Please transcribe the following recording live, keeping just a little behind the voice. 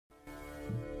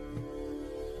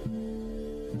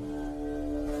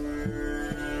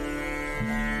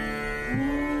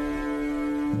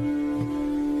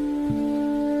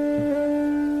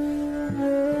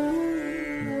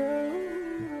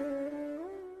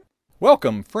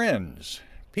Welcome, friends,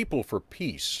 people for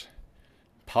peace,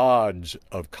 pods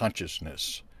of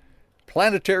consciousness,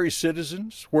 planetary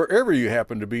citizens, wherever you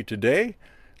happen to be today,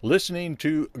 listening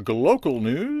to local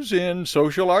news in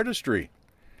social artistry.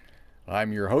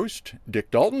 I'm your host, Dick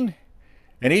Dalton,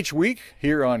 and each week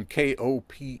here on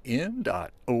KOPN.org,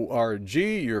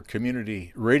 your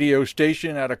community radio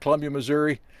station out of Columbia,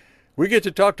 Missouri, we get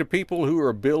to talk to people who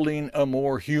are building a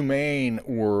more humane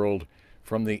world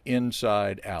from the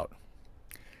inside out.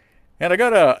 And I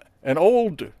got an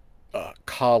old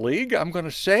colleague, I'm going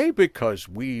to say, because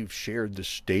we've shared the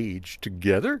stage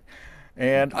together.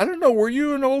 And I don't know, were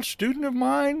you an old student of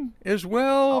mine as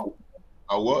well?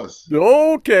 I was.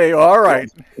 Okay, all right.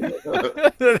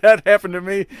 That happened to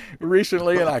me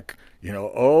recently, and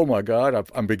oh my God,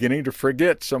 I'm beginning to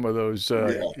forget some of those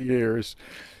Yeah. years.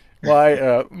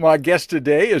 My guest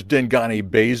today is Dingani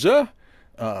Beza,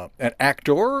 an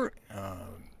actor.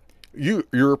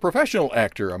 You're a professional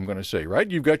actor, I'm going to say, right?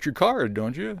 You've got your card,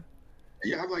 don't you?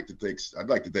 Yeah, I'd like to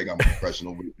think I'm a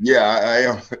professional. But yeah, I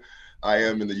am. I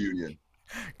am in the union.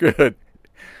 Good.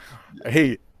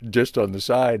 Hey, just on the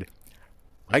side,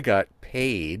 I got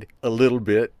paid a little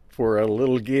bit for a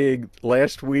little gig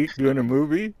last week doing a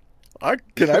movie.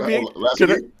 Can I be Last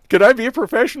can I, week, can I be a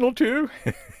professional too?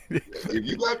 if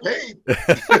you got paid,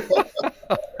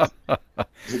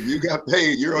 if you got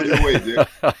paid, you're on your way, Dick.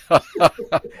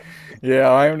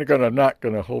 Yeah, I'm gonna not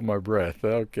gonna hold my breath.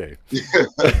 Okay.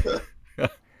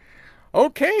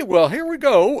 Okay, well, here we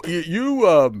go.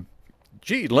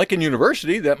 Gee, Lincoln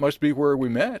University, that must be where we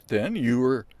met then. You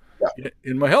were Yeah.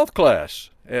 in my health class,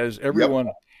 as Yep. everyone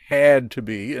had to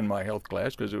be in my health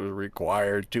class because it was a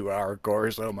required 2 hour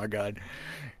course. Oh my God.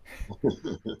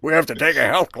 We have to take a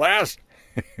health class.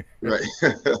 Right.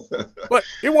 But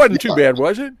it wasn't too Yeah. bad,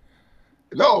 was it?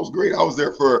 No, it was great. I was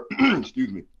there for,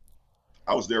 excuse me.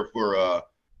 I was there for a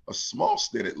small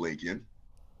stint at Lincoln,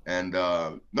 and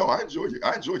no, I enjoyed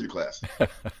your class.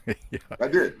 Yeah. I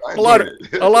did. I A lot enjoyed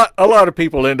of it. a lot of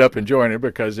people end up enjoying it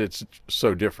because it's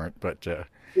so different. But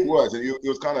It was. It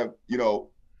was kind of,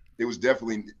 it was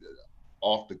definitely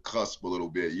off the cusp a little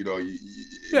bit. It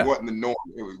yeah, wasn't the norm.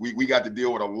 We got to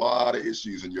deal with a lot of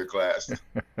issues in your class.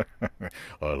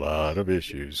 a lot of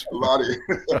issues. A lot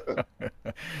of.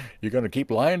 You're going to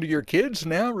keep lying to your kids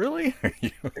now, really?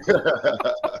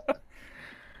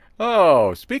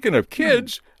 Oh, speaking of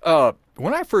kids,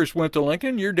 when I first went to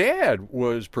Lincoln, your dad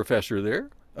was professor there,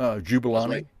 That's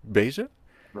right. Jubilani Beza.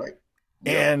 Right.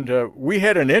 Yep. And we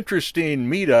had an interesting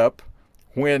meetup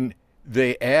when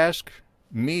they asked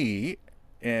me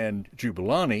and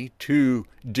Jubilani to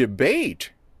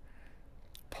debate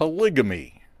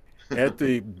polygamy at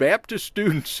the Baptist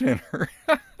Student Center.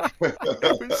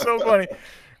 It was so funny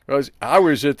because I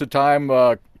was at the time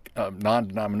a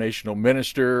non-denominational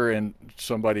minister, and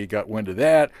somebody got wind of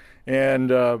that. And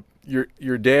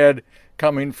your dad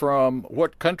coming from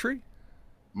what country?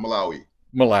 Malawi.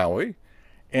 Malawi.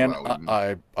 And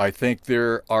Malawi. I think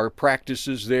there are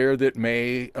practices there that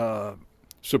may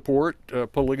support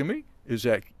polygamy. Is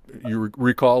that you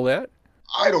recall that?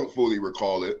 I don't fully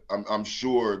recall it. I'm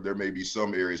sure there may be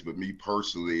some areas, but me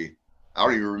personally, I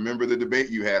don't even remember the debate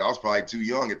you had. I was probably too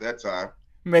young at that time.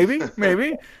 Maybe,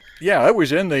 maybe. Yeah, it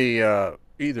was in the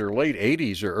either late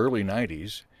 '80s or early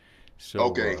 '90s. So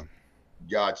Okay,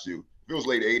 got you. If it was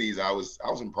late '80s, I was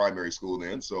in primary school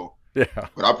then, so yeah,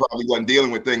 but I probably wasn't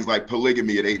dealing with things like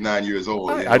polygamy at 8, 9 years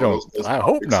old. I don't. Those I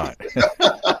hope topics.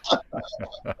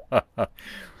 not.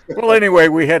 Well, anyway,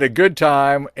 we had a good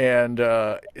time, and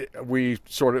we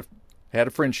sort of had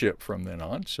a friendship from then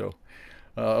on. So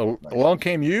Nice. along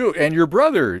came you and your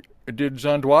brother. Did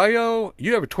Zanduayo?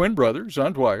 You have a twin brother,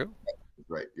 Zanduayo.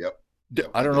 Right. Yep.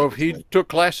 Yep. I I don't do know have if a he twin. took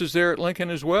classes there at Lincoln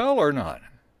as well or not.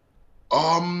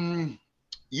 Um,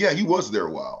 yeah, he was there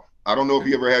a while. I don't know if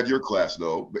he ever had your class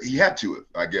though, but he had to,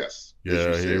 I guess, as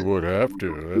you Yeah, he said. would It have was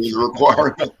to. it That's was a right.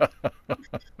 requirement.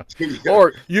 Yeah,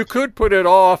 Or you could put it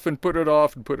off and put it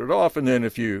off and put it off, and then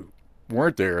if you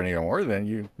weren't there anymore, then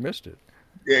you missed it,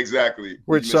 yeah, exactly. You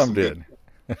which missed some some good.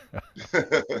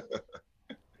 did.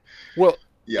 Well,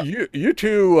 Yeah. you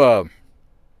two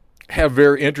have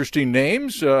very interesting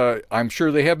names. I'm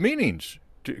sure they have meanings.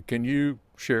 Can you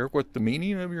share what the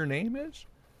meaning of your name is?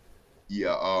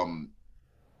 Yeah.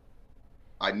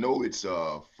 I know it's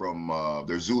from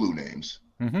their Zulu names.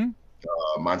 Mm-hmm.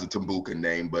 Mine's a Tumbuka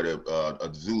name, but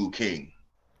a Zulu king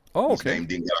Oh, was okay. named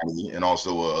Dingani, and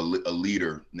also a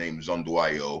leader named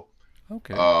Zonduayo.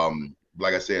 Okay.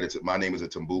 Like I said, it's my name is a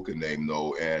Tumbuka name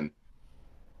though, and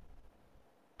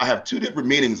I have two different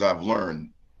meanings I've learned.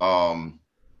 Um,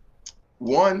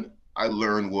 One I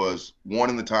learned was one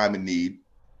in the time of need,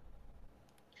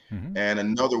 Mm-hmm. and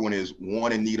another one is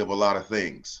One in Need of a Lot of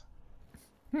Things.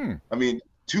 Hmm. I mean,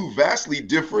 two vastly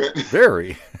different.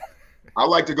 Very. I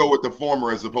like to go with the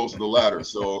former as opposed to the latter.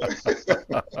 So,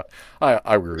 I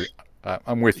agree.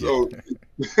 I'm with you.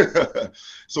 so,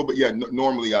 so, but yeah,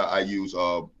 normally I use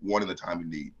One in the Time of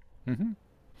Need Hmm.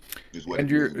 is what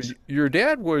And it means. your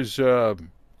dad was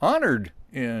honored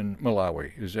in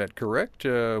Malawi. Is that correct?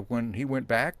 When he went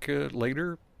back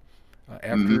later Hmm.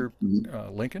 after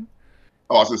Lincoln.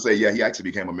 Oh, I was gonna say, yeah, he actually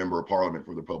became a member of Parliament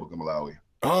for the Republic of Malawi.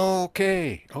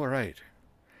 Okay. All right.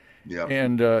 Yeah,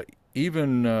 And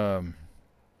even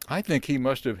I think he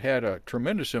must have had a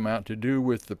tremendous amount to do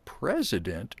with the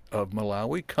president of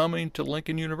Malawi coming to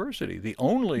Lincoln University, the he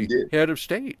only did. head of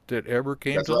state that ever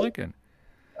came That's to right. Lincoln.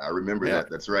 I remember Yeah. that.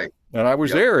 That's right. And I was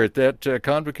Yep. there at that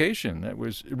convocation. That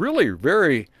was really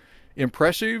very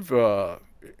impressive.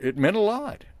 It meant a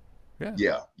lot. Yeah.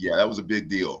 Yeah. Yeah. That was a big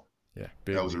deal. Yeah. That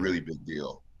Big was a deal. really big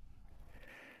deal.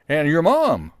 And your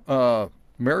mom,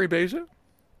 Mary Beza,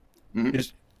 Hmm.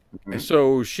 is Hmm.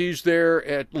 so she's there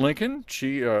at Lincoln.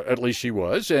 She, at least she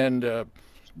was, and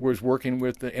was working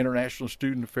with the International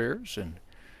Student Affairs. And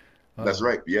That's uh,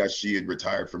 right. Yeah, she had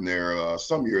retired from there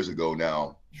some years ago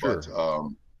now, but sure.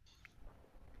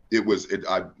 it was it.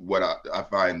 I what I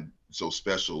find so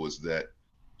special is that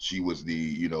she was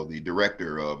the the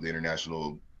director of the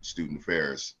International Student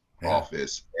Affairs Yeah.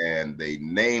 office, and they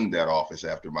named that office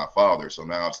after my father. So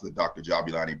now it's the Dr.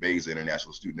 Jabulani Beza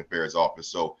International Student Affairs office.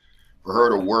 So for her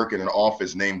to work in an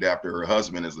office named after her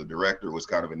husband as the director was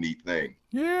kind of a neat thing.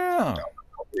 Yeah.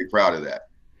 I'm pretty proud of that.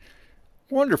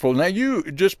 Wonderful. Now you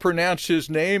just pronounced his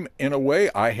name in a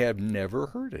way I have never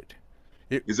heard it.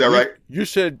 Is that right? You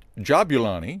said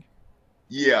Jabulani.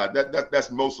 Yeah,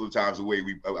 that's most of the times the way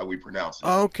we pronounce it.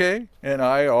 Okay, and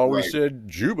I always Right. said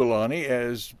Jubilani,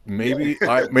 as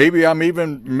Yeah. maybe I'm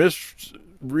even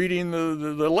misreading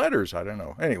the letters. I don't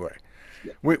know. Anyway,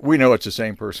 Yeah. we know it's the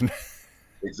same person.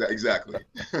 Exactly.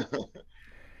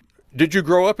 Did you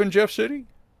grow up in Jeff City?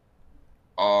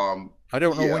 I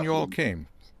don't know when Yeah, you all came.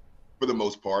 for the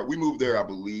most part, we moved there, I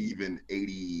believe, in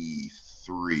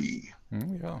 '83.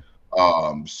 Yeah.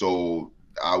 So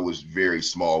I was very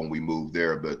small when we moved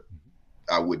there, but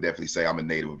I would definitely say I'm a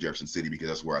native of Jefferson City because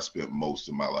that's where I spent most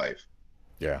of my life.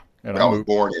 Yeah, and But I I was moved.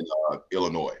 born in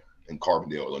Illinois, in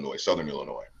Carbondale, Illinois, Southern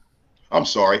Illinois. I'm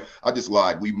sorry, I just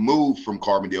lied. We moved from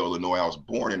Carbondale, Illinois. I was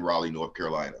born in Raleigh, North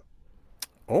Carolina.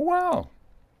 Oh wow.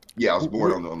 Yeah, I was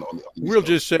born We, on the East we'll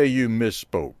just Coast. say you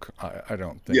misspoke. I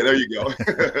don't Yeah, think there you. you go.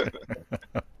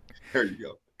 There you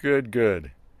go. Good,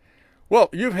 good. Well,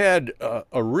 you've had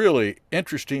a really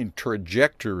interesting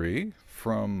trajectory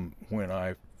from when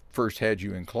I first had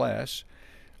you in class.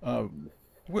 Uh,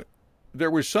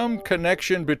 there was some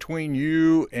connection between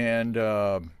you and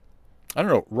I don't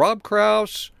know, Rob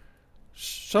Krause. Yeah.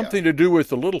 Something to do with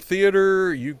the little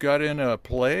theater. You got in a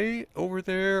play over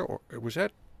there, or was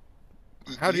that?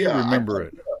 How do you Yeah, remember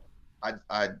it?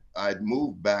 I'd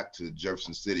moved back to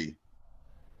Jefferson City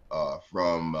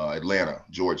from Atlanta,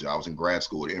 Georgia. I was in grad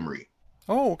school at Emory,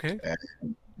 Oh, okay.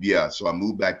 and yeah, so I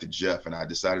moved back to Jeff, and I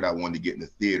decided I wanted to get in the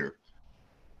theater.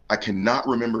 I cannot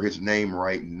remember his name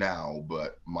right now,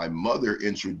 but my mother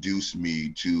introduced me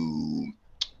to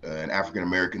an African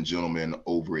American gentleman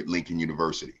over at Lincoln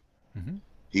University. Mm-hmm.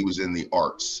 He was in the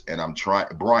arts, and I'm trying.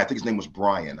 Brian, I think his name was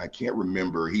Brian. I can't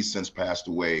remember. He's since passed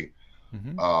away.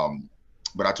 Mm-hmm. Um,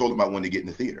 but I told him I wanted to get in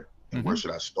the theater, and Mm-hmm. where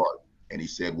should I start? And he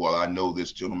said, "Well, I know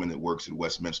this gentleman that works at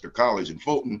Westminster College in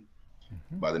Fulton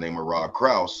Mm-hmm. by the name of Rob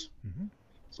Krause." Mm-hmm.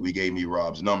 So he gave me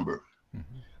Rob's number.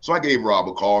 Mm-hmm. So I gave Rob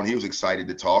a call, and he was excited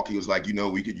to talk. He was like,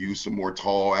 we could use some more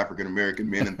tall African American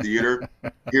men in theater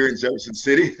here in Jefferson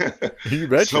City. You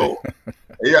betcha. So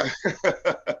yeah.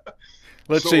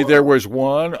 Let's see. So There was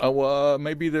one.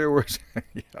 Maybe there was.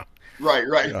 Yeah. right,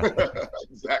 Yeah.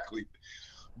 exactly.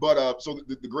 But so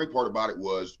the great part about it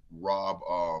was Rob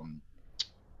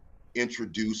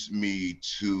introduced me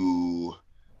to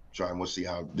trying. Let's see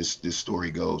how this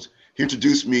story goes. He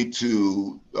introduced me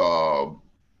to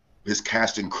his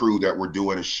cast and crew that were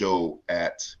doing a show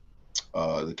at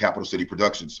the Capital City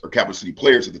Productions or Capital City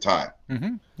Players at the time,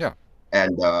 Mm-hmm. Yeah.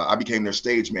 and I became their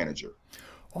stage manager.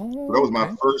 So that Oh, was my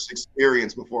okay. first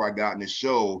experience before I got in the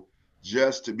show,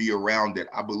 just to be around it.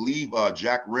 I believe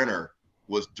Jack Renner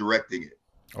was directing it.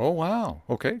 Oh, wow.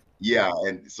 Okay. Yeah,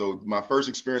 and so my first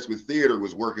experience with theater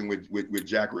was working with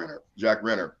Jack Renner. Jack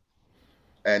Renner,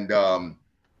 and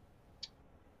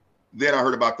then I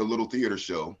heard about the little theater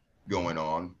show going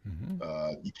on.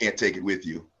 Mm-hmm. You can't take it with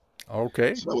you.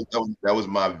 Okay. So that was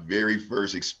my very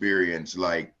first experience.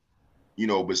 Like,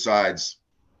 besides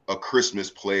a Christmas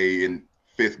play in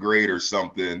fifth grade or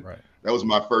something, Right. That was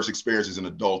my first experience as an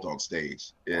adult on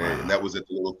stage, and Wow. that was at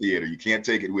the little theater. You can't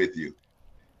take it with you.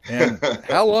 And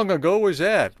how long ago was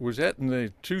that? Was that in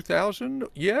the 2000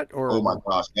 yet, Oh my or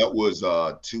gosh, that was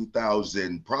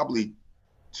 2000, probably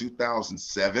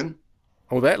 2007,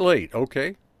 oh, that late?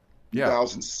 Okay. Yeah.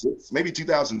 2006, maybe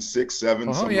 2006,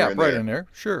 7, Oh, yeah, somewhere in right there. in there.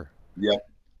 Sure. Yep,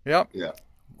 Yep. yeah.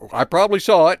 I probably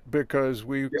saw it because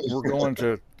we were going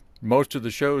to most of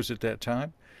the shows at that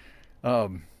time.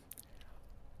 Um,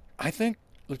 I think.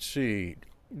 Let's see.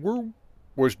 Were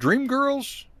was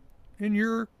Dreamgirls in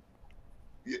your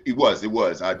It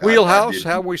was. I wheelhouse? did.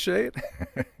 How we say it?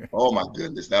 Oh my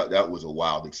goodness, that was a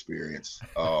wild experience.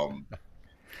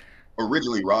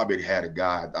 Originally, Rob had a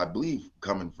guy, I believe,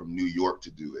 coming from New York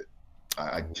to do it.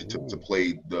 To Oh.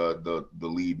 play the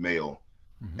lead male,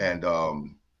 Hmm. and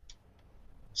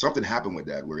something happened with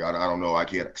that. Where I don't know, I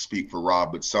can't speak for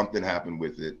Rob, but something happened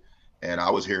with it. And I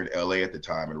was here in LA at the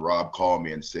time, and Rob called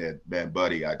me and said, "Man,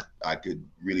 buddy, I could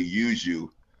really use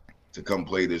you to come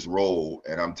play this role."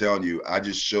 And I'm telling you, I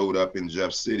just showed up in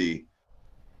Jeff City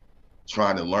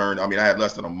trying to learn. I mean, I had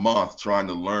less than a month trying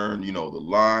to learn, the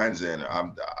lines, and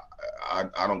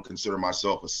I don't consider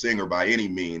myself a singer by any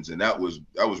means, and that was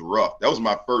rough. That was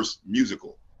my first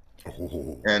musical,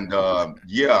 Oh. and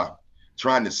yeah,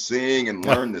 trying to sing and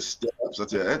learn the steps.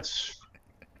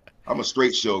 I'm a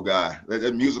straight show guy.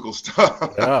 That musical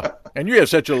stuff. Yeah. And you have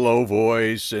such a low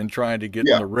voice and trying to get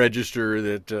in Yeah, the register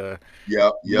that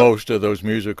yeah, yep. most of those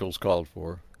musicals called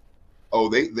for. Oh,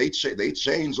 they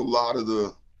changed a lot of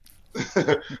the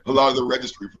a lot of the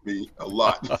registry for me. A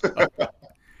lot.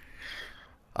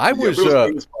 I Yeah, but was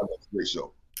it was fun. That was a great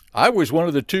show. I was one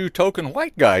of the two token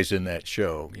white guys in that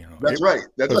show. That's right.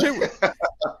 That's Because right.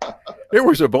 it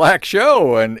was a black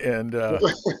show, and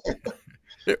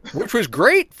which was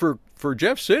great for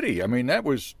Jeff City. I mean, that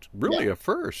was Yeah, really a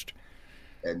first.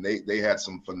 and they had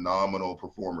some phenomenal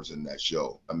performers in that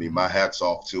show. I mean, Hmm. my hats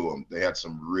off to them. They had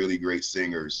some really great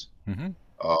singers Hmm.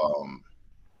 um,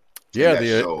 in Yeah, that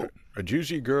the show.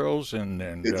 Juicy Girls and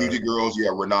The Judy Girls, yeah,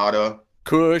 Renata,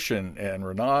 Kush and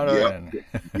Renata yep, and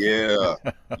yeah,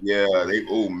 yeah.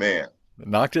 Oh man,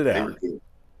 knocked it they out. were good.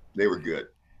 They were good.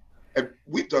 And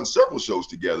we've done several shows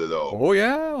together, though. Oh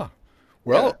yeah.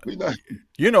 Yeah, Well, we done.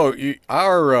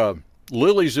 our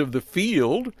Lilies of the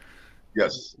Field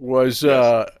Yes, was yes,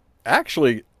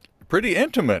 actually pretty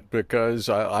intimate because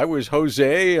I was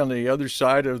Jose on the other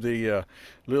side of the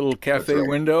little that's cafe right.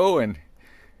 window, and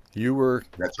you were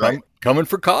That's right. coming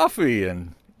for coffee,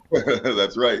 and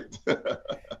That's right.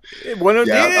 buenos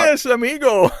Yeah, dias,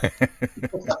 amigo.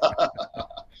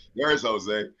 there's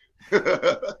Jose.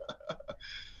 It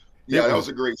Yeah, that was was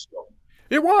a great show.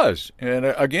 it was, and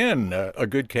again a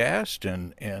good cast,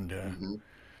 and Hmm.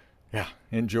 yeah,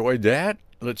 enjoyed that.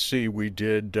 Let's see, we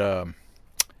did.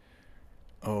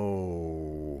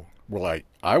 Oh, well,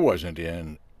 I wasn't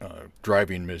in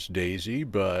Driving Miss Daisy,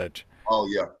 but Oh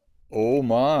yeah, oh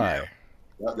yeah. my,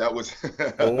 That was.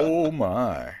 oh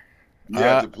my.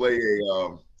 Yeah, Uh, to play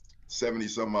a 70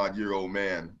 some odd year old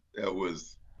man. it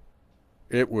was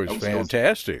That was.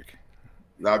 fantastic.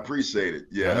 I appreciate it.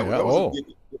 Yeah, Yeah, that was yeah. that was a Oh,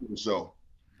 good show.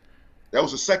 That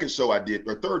was the second show I did,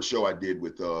 or third show I did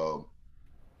with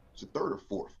it's the third or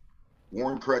fourth.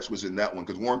 Warren Kretsch was in that one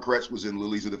because Warren Kretsch was in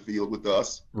Lilies of the Field with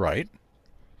us, right.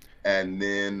 and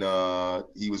then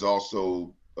he was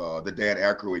also the Dan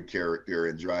Aykroyd character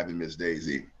in Driving Miss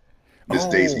Daisy, Miss Oh,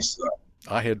 Daisy's son.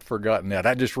 I had forgotten that.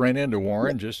 I just ran into Yeah,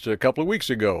 Warren just a couple of weeks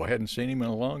ago. I hadn't seen him in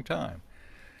a long time.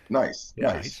 nice,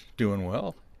 Yeah, he's nice. doing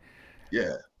well.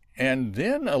 Yeah. And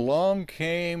then along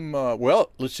came,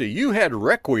 well, let's see, you had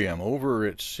Requiem over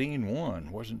at Scene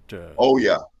One, wasn't, Oh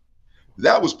yeah,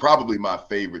 that was probably my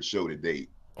favorite show to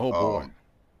date. oh boy, Um,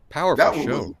 powerful that one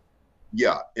was, show.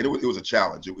 yeah, and it was a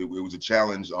challenge. It was a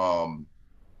challenge.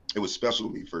 It was special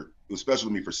to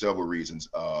me for several reasons.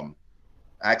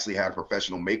 I actually had a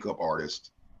professional makeup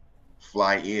artist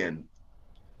fly in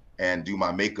and do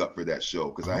my makeup for that show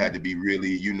because I Oh, had to be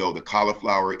really, the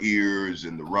cauliflower ears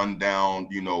and the rundown,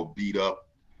 beat up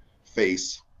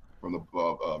face from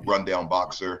the rundown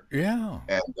boxer, yeah.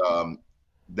 and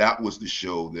that was the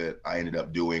show that I ended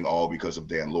up doing all because of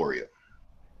Dan Lauria.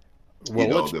 You Well,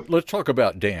 know let's the let's talk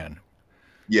about Dan.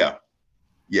 Yeah,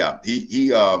 yeah.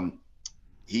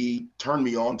 He turned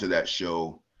me on to that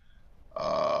show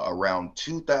around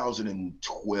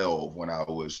 2012 when I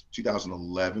was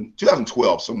 2011,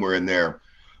 2012, somewhere in there.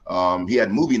 He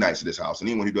had movie nights at his house, and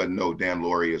anyone who doesn't know, Dan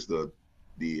Lauria is the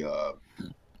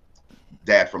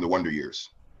dad from the Wonder Years.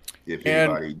 If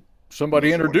And anybody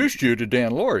somebody knows the Wonder introduced Years, you to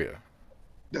Dan Lauria,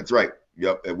 that's right.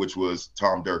 Yep, which was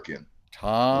Tom Durkin,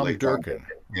 the Tom late Tom Durkin. Durkin.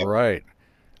 Yep, Right.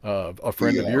 A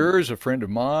friend We of yours, a friend of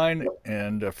mine,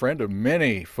 and a friend of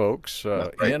many folks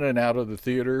that's right. in and out of the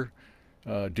theater,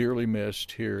 dearly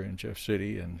missed here in Jeff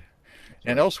City That's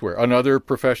and right. elsewhere. Another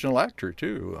professional actor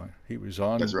too. He was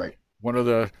That's on right. one of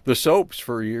the soaps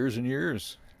for years and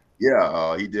years.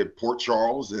 Yeah, he did Port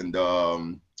Charles and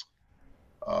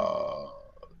uh,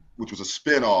 which was a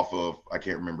spin-off of I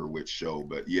can't remember which show,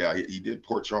 but yeah, he did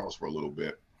Port Charles for a little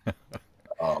bit.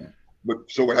 Um, but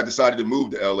so when I decided to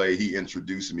move to LA, he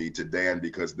introduced me to Dan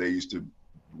because they used to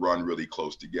run really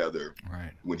close together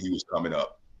Right. when he was coming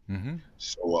up. Mm-hmm.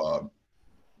 So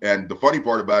and the funny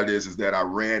part about it is that I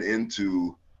ran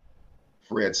into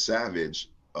Fred Savage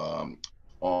on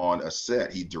a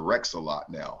set. He directs a lot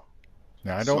now.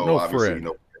 Now I don't So know obviously, you Fred.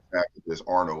 know, there's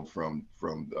Arnold from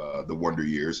the Wonder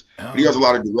Years, but he does a Oh,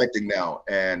 lot of directing now.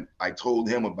 And I told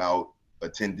him about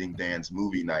attending Dan's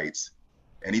movie nights,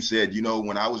 and he said, you know,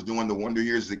 when I was doing the Wonder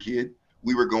Years as a kid,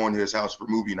 we were going to his house for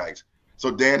movie nights.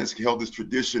 So Dan has held this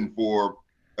tradition for,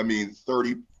 I mean,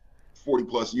 30, 40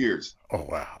 plus years oh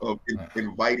wow. of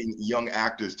inviting young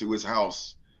actors to his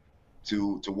house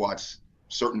to watch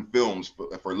certain films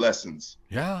for lessons,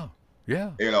 Yeah,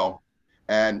 yeah. you know.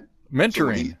 And so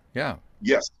when he Mentoring. Yeah.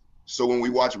 yes. So when we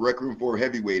watched Requiem for a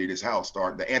Heavyweight at his house,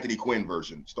 starring the Anthony Quinn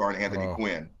version, starring Anthony Oh,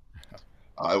 Quinn,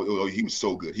 he was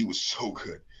so good. He was so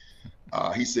good.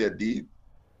 He said, "D,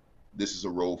 this is a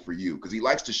role for you," because he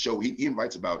likes to show. He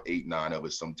invites about 8, 9 of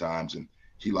us sometimes, and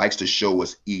he likes to show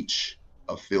us each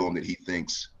a film that he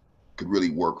thinks could really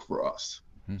work for us.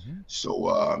 mm-hmm.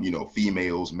 So you know,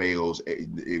 females, males,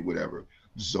 whatever. Mm-hmm.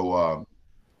 So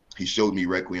he showed me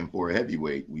Requiem for a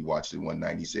Heavyweight. We watched it one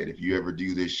night. And he said, "If you ever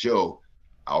do this show,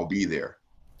 I'll be there."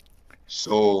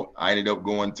 So I ended up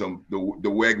going to the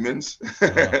Wegmans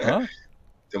Uh-huh.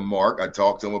 to Mark. I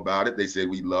talked to him about it. They said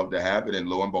we'd love to have it, and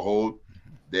lo and behold,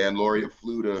 Dan Lauria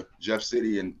flew to Jeff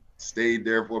City and stayed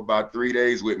there for about 3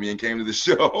 days with me and came to the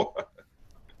show.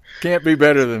 Can't be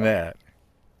better than that.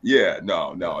 Yeah,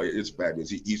 no, it's fabulous.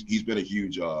 He's been a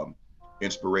huge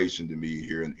inspiration to me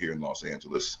here in Los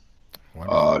Angeles.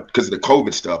 Wonderful. Because of the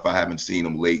COVID stuff, I haven't seen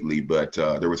him lately, but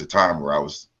there was a time where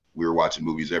we were watching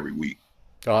movies every week.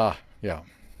 Ah, yeah.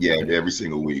 Yeah, Yeah. every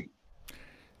single week.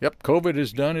 Yep. COVID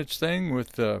has done its thing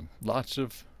with lots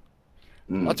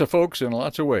Mm, of folks in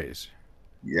lots of ways.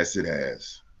 yes, it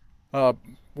has. Uh,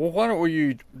 well, why don't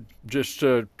we just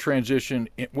transition?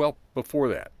 Well, before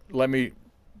that, let me.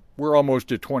 We're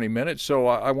almost at 20 minutes, so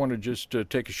I want to just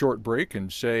take a short break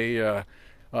and say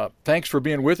thanks for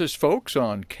being with us, folks,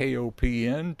 on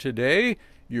KOPN today,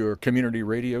 your community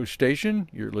radio station.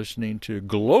 You're listening to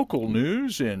local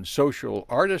news and social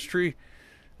artistry,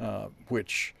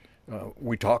 which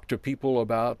we talk to people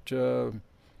about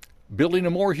building a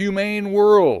more humane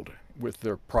world with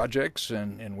their projects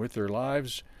and with their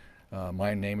lives.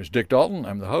 My name is Dick Dalton.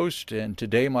 I'm the host, and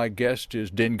today my guest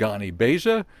is Dingani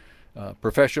Beza,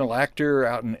 professional actor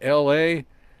out in L.A.,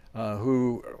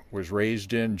 who was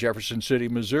raised in Jefferson City,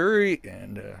 Missouri,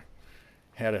 and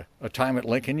had a time at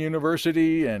Lincoln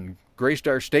University and graced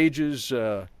our stages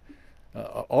all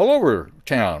over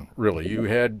town, really. You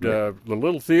had the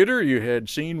Little Theater, you had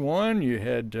Scene One, you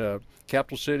had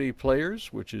Capital City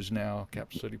Players, which is now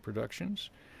Capital City Productions.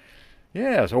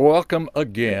 Yeah, so welcome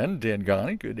again,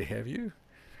 Dingani. Good to have you.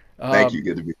 Thank Um, you.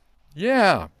 Good to be.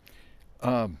 yeah,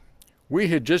 um, we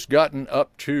had just gotten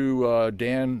up to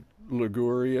Dan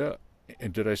Liguria.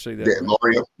 And did I say that right?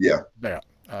 Loria, yeah. Yeah,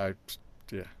 I,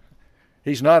 yeah.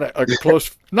 He's not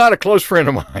a close friend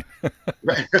of mine.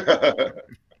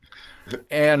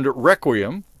 And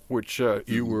Requiem, which you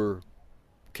Mhm. were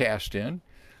cast in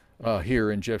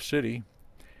here in Jeff City.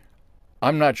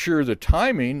 I'm not sure the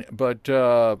timing, but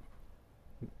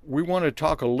we want to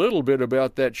talk a little bit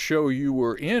about that show you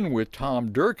were in with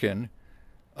Tom Durkin,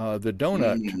 the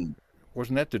donut. Mm,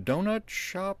 Wasn't that the donut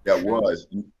shop that show? was.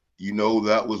 You know,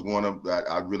 that was one of that.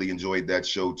 I really enjoyed that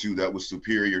show too. That was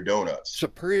Superior Donuts.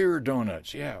 Superior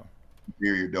Donuts, yeah.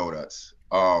 Superior Donuts.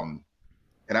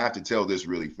 And I have to tell this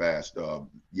really fast.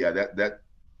 Yeah, that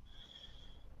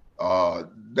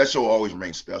show always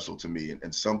remains special to me.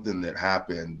 And something that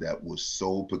happened that was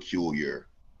so peculiar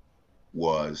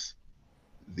was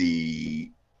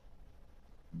the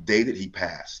day that he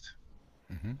passed.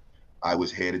 Mm-hmm. I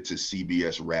was headed to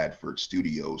CBS Radford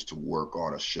Studios to work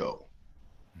on a show.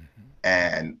 Mm-hmm.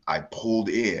 And I pulled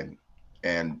in,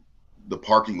 and the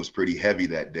parking was pretty heavy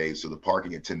that day. So the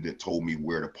parking attendant told me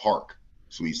where to park.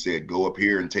 So he said, go up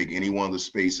here and take any one of the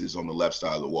spaces on the left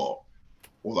side of the wall.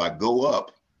 Well, I go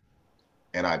up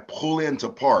and I pull into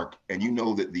park, and you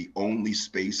know that the only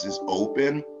spaces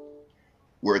open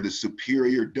were the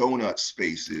Superior Donut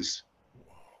spaces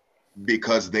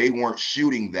because they weren't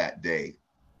shooting that day.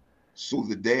 So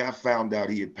the day I found out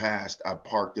he had passed, I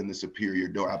parked in the Superior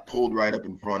Donut. I pulled right up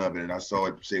in front of it, and I saw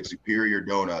it say Superior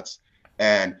Donuts,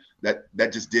 and that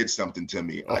just did something to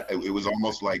me. Oh, It was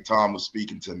almost like Tom was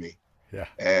speaking to me, yeah.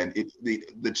 and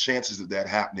the chances of that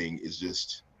happening is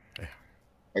just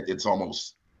it's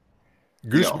almost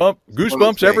it's one of those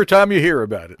Goosebumps every things. time you hear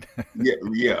about it. Yeah,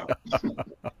 yeah,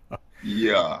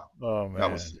 yeah. Oh That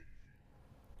man. was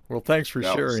Well, thanks for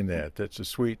that was sharing that. That's a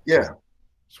sweet, yeah,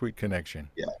 sweet connection.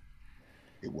 yeah.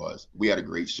 It was. We had a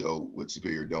great show with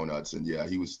Superior Donuts, and yeah,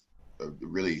 he was a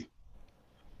really.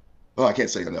 Well, I can't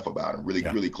say enough about him. Really,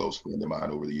 Yeah, really close friend of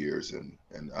mine over the years, and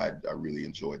I really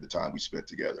enjoyed the time we spent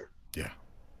together. yeah.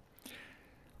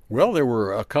 Well, there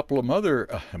were a couple of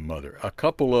a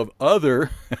couple of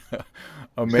other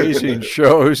amazing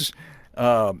shows.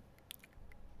 Um,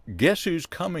 Guess Who's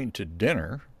Coming to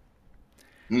Dinner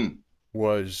Mm,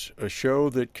 was a show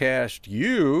that cast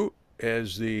you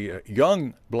as the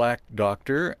young black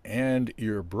doctor and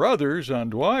your brother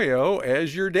Zanduayo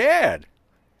as your dad.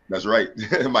 that's right.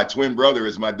 My twin brother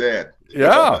is my dad.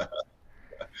 Yeah,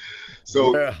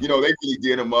 So, well, they really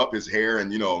did him up, his hair,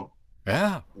 and,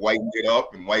 yeah. whitened it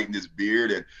up and whitened his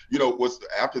beard. And, what's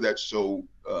after that show,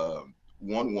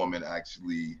 one woman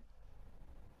actually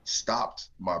stopped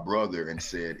my brother and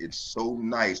said, "It's so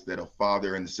nice that a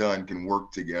father and son can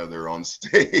work together on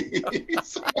stage."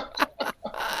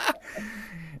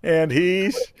 And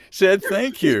he said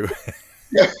thank you.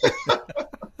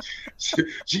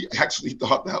 She actually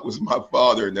thought that was my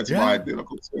father, and that's my Yeah.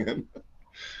 identical twin.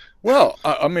 Well,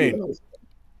 I mean, Yeah,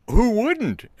 who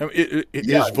wouldn't? I mean,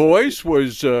 yeah, his voice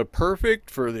was perfect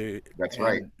for the that's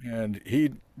right. and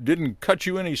he didn't cut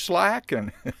you any slack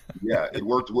and Yeah, it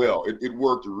worked well. It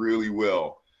worked really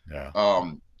well. yeah,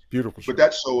 Um, beautiful but show.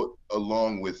 that show,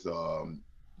 along with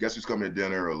Guess Who's Coming to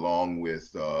Dinner, along with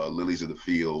Lilies of the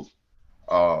Field,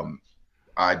 um,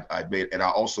 I made, and I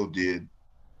also did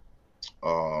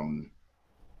um,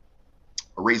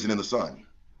 A Raisin in the Sun.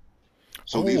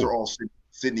 So these are Oh, all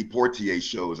Sidney Poitier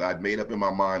shows. I'd made up in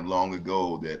my mind long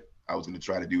ago that I was going to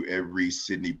try to do every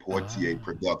Sidney Poitier ah.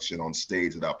 production on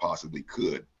stage that I possibly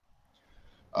could.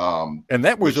 And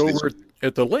that was Which this over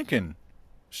at the Lincoln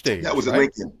That stage, was in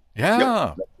right? Lincoln. Yep,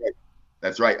 Yeah. that's right.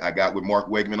 That's right. I got with Mark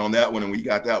Wegman on that one, and we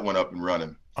got that one up and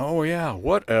running. Oh, yeah.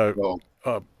 What So,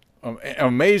 a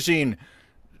amazing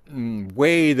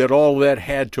way that all that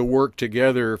had to work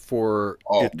together for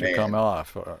oh it to come man,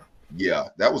 off. yeah,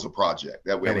 that was a project.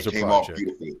 That That and was it a came off project.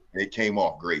 beautifully. And it came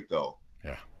off great though.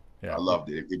 Yeah. Yeah. I loved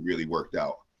it. It really worked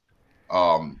out.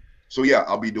 So yeah,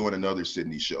 I'll be doing another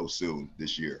Sydney show soon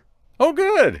this year. Oh,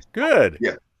 good. Good.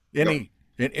 Yeah. Yep. Any,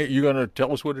 you going to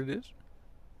tell us what it is?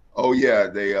 Oh yeah,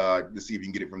 they let's see if you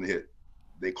can get it from the hit.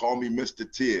 They call me Mr.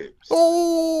 Tibbs.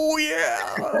 Oh,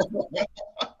 yeah.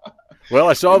 Well,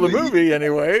 I saw In the the heat, movie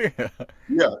anyway.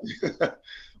 yeah.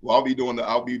 Well, I'll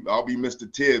be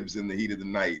Mr. Tibbs in the heat of the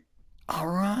night. All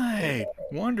right.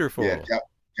 Yeah, Wonderful.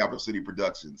 Capital City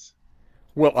Productions.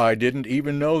 Well, I didn't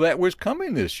even know that was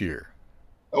coming this year.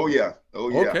 Oh yeah, oh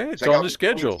yeah. Okay, it's Check on out the the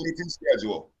schedule. 2022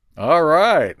 schedule. All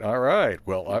right. All right.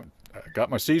 Well, I got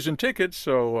my season tickets,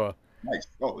 so Nice.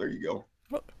 Oh, there you go.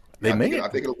 they Yeah, I think may I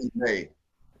think it'll be May.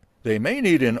 they may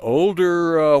need an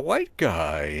older white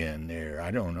guy in there.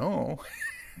 I don't know.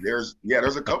 There's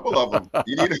a couple of them.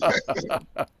 You need to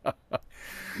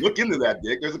look into that,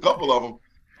 Dick. There's a couple of them.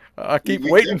 I We, keep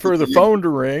we waiting for the definitely phone to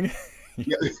ring,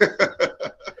 yeah.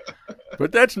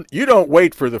 but that's you don't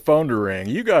wait for the phone to ring.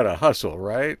 You got to hustle,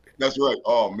 right? That's right.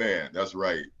 Oh man, that's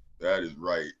right. That is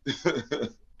right.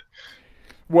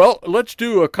 Well, let's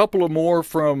do a couple of more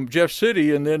from Jeff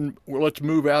City, and then let's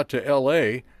move out to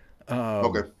L.A.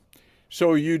 Okay.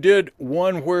 So you did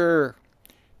one where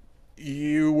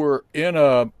you were in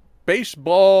a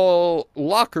baseball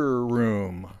locker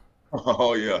room.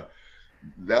 Oh yeah.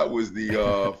 That was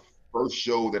the first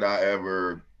show that I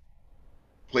ever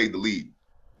played the lead.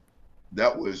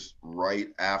 That was right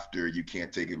after You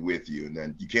Can't Take It With You, and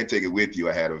then You Can't Take It With You,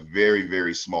 I had a very,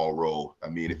 very small role. I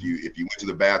mean, if you went to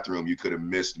the bathroom, you could have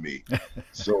missed me.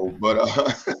 So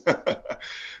but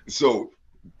so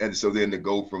so then to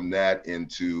go from that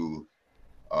into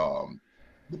um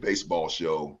the baseball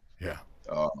show, Yeah.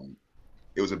 um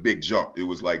it was a big jump. It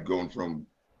was like going from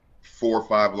 4 or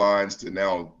 5 lines to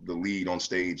now the lead on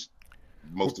stage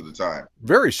most of the time.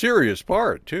 Very serious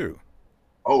part, too.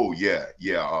 Oh yeah,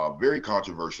 yeah, very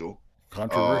controversial. Um,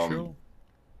 Controversial.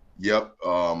 yep.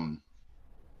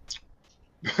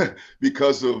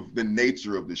 Because of the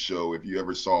nature of the show, if you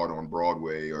ever saw it on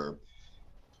Broadway or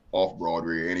off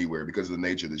Broadway or anywhere, because of the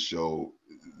nature of the show,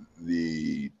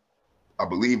 the I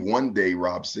believe one day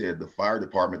Rob said the fire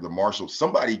department, the marshal,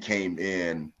 somebody came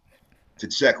in to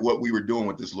check what we were doing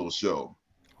with this little show.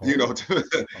 You Oh, know,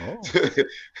 oh, to,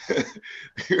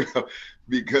 you know,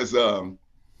 because I'm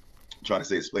trying to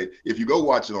say it's played. If you go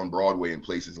watch it on Broadway and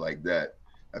places like that,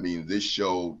 I mean, this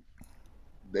show,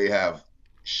 they have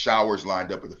showers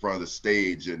lined up at the front of the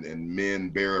stage, and men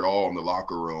bear it all in the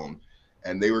locker room.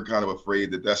 And they were kind of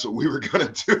afraid that that's what we were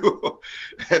going to do.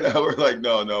 And we're like,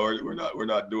 no, no, we're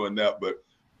not doing that. But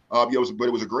yeah,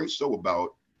 it was a great show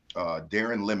about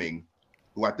Darren Lemming,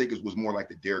 who I think was more like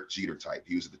the Derek Jeter type.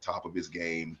 He was at the top of his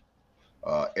game,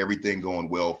 everything going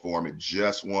well for him. It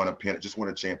just won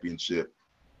a championship.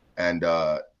 And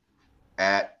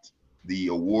at the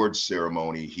awards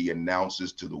ceremony, he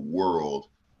announces to the world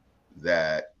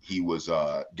that he was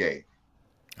gay.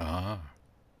 ah,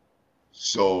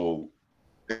 So,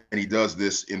 and he does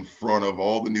this in front of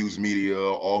all the news media,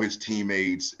 all his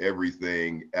teammates,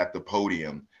 everything at the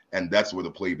podium. And that's where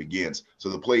the play begins. So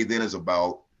the play then is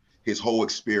about his whole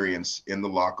experience in the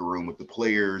locker room with the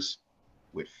players,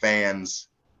 with fans,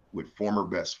 with former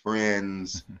best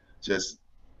friends, just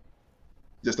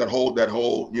that whole,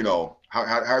 how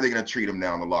are they going to treat him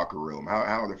now in the locker room? How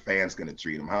are the fans going to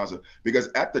treat him? How's it? Because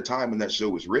at the time when that show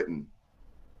was written,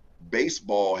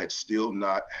 baseball had still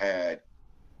not had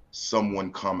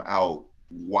someone come out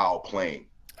while playing.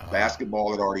 ah,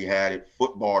 Basketball had already had it,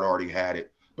 football had already had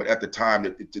it, but at the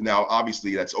time now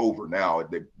obviously that's over now.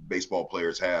 The baseball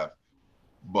players have,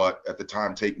 but at the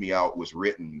time Take Me Out was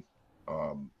written,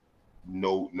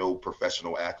 no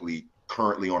professional athlete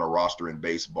currently on a roster in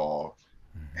baseball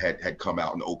had come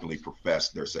out and openly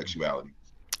professed their sexuality.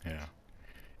 yeah.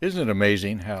 Isn't it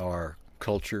amazing how our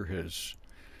culture has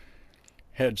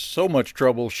had so much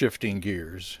trouble shifting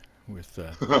gears with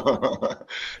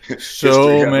History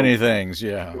so has a many things?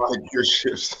 Yeah. lot of gear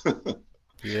shifts.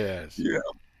 Yes. Yeah.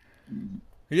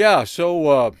 Yeah.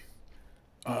 So,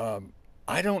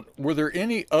 I don't. Were there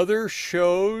any other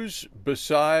shows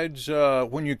besides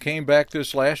when you came back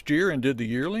this last year and did the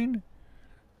yearling?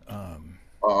 Um,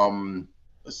 Um,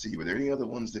 let's see. Were there any other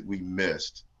ones that we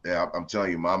missed? Yeah, I'm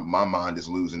telling you, my mind is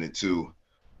losing it too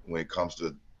when it comes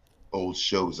to old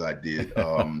shows I did.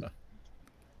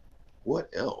 What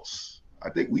else? I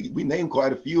think we named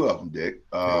quite a few of them, Dick.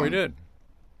 yeah, we did. What?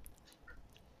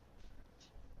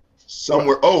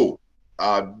 Somewhere. Oh,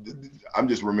 uh, I'm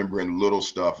just remembering little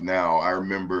stuff now. I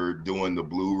remember doing the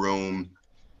Blue Room.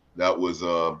 That was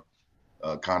a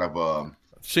kind of a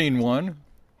Scene one.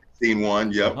 scene one.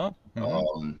 Uh Yep. huh. Hmm.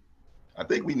 Um, I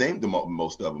think we named them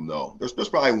most of them though. There's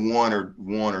probably one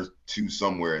or two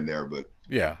somewhere in there, but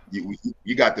Yeah.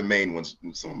 you got the main ones.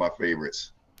 Some of my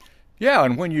favorites. Yeah.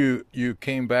 And when you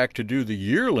came back to do the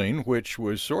yearling, which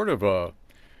was sort of uh,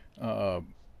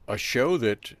 a show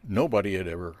that nobody had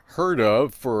ever heard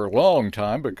of for a long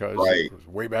time because it Right. was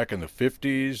way back in the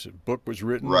 50s. A book was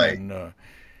written, Right.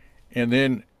 and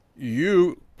then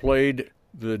you played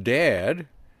the dad,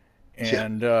 Yeah.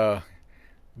 and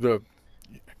the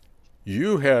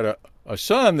you had a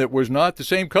son that was not the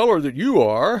same color that you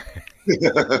are,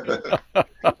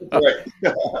 Right.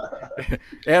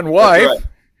 and That's right. wife,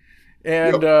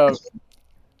 and Yep.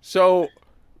 so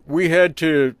we had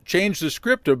to change the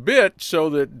script a bit so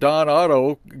that Don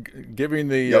Otto, giving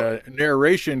the Yep.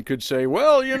 narration, could say,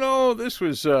 "Well, this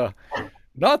was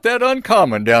not that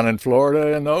uncommon down in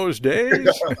Florida in those days."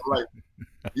 Right.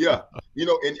 Yeah.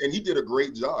 And he did a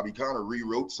great job. He kind of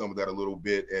rewrote some of that a little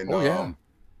bit, Oh yeah.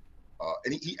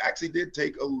 and he actually did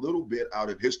take a little bit out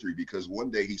of history because one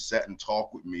day he sat and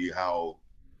talked with me how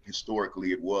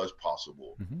historically it was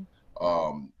possible, Hmm.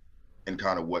 um, and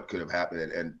kind of what could have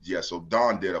happened. And yeah, so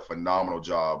Don did a phenomenal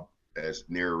job as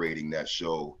narrating that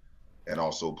show and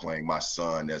also playing my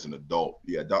son as an adult.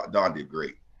 Yeah, Don did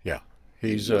great. Yeah,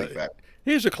 He was he's really a fat.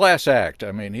 he's a class act.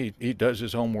 I mean, he does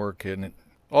his homework and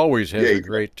always has Yeah. a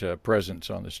great presence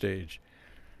on the stage.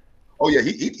 Oh yeah.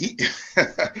 He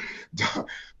Don,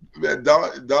 man,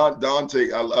 Don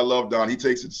take. I love Don. He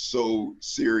takes it so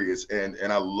serious, and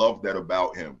I love that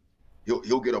about him.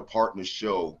 He'll get a part in the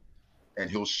show, and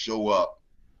he'll show up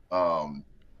um,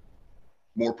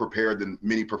 more prepared than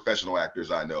many professional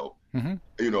actors I know. Hmm.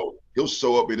 He'll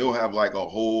show up and he'll have like a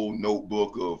whole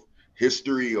notebook of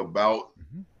history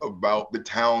Hmm. about the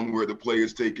town where the play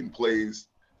is taking place,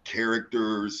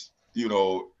 characters.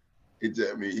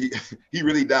 I mean, he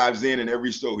really dives in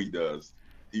every show he does.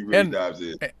 He really And dives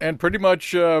in. and pretty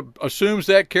much assumes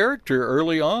that character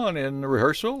early on in the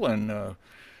rehearsal and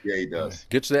Yeah, he does.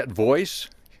 gets that voice,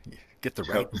 get the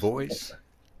right Yep. voice.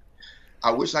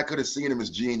 I wish I could have seen him as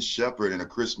Gene Shepard in A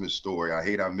Christmas Story. I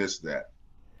hate I missed that.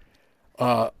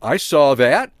 I saw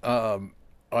that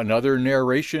another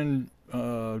narration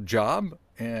job,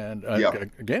 and Yeah.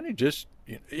 again, he just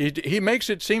he makes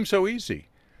it seem so easy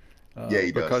Yeah,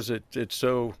 he does. because it's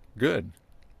so good.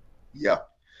 Yeah.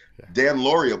 Dan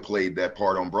Lauria played that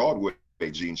part on Broadway,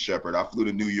 Gene Shepherd. I flew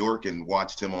to New York and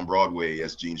watched him on Broadway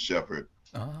as Gene Shepherd.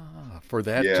 For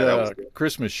that Yeah, that was good.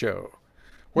 Christmas show.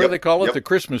 What do they Yep, call it? yep. The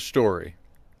Christmas Story.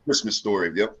 Christmas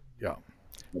Story. Yep, Yeah.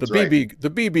 that's right. The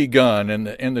BB gun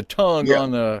and the tongue Yeah,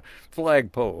 on the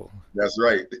flagpole. that's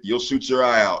right. You'll shoot your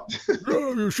eye out.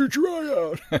 Oh, you shoot your eye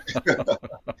out.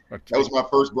 That was my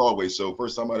first Broadway show.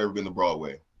 First time I'd ever been to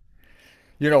Broadway.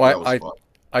 You know, That was fun.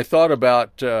 I thought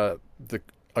about the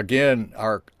again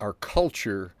our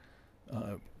culture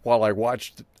while I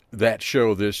watched that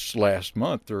show this last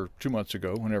month or 2 months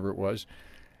ago, whenever it was,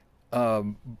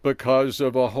 because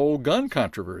of a whole gun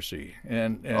controversy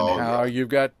and Oh how yeah, you've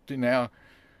got now.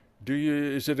 Do you?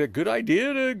 Is it a good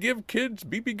idea to give kids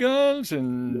BB guns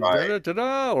and da right. da da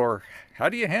da, or how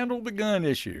do you handle the gun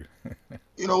issue?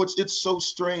 It's so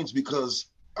strange because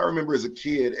I remember as a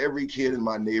kid, every kid in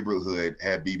my neighborhood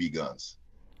had BB guns.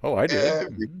 Oh, I did.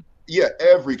 Every Yeah,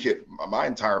 every kid, my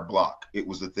entire block, it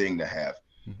was the thing to have.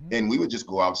 Hmm. And we would just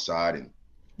go outside and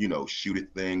shoot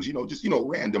at things, just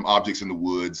random objects in the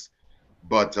woods.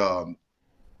 But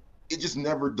it just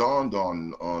never dawned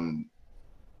on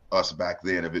us back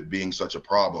then of it being such a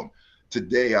problem.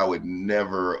 Today, I would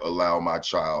never allow my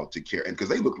child to carry, and because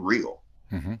they look real.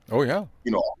 Hmm. Oh yeah.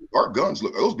 Our guns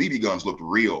those BB guns looked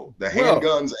real. The Well,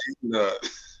 handguns and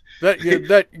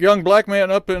that young black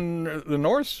man up in the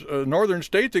northern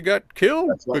state that got killed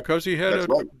that's right. because he had That's a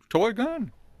right. toy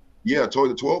gun. Yeah, toy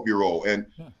the 12-year-old. And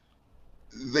Yeah.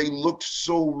 they looked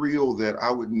so real that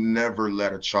I would never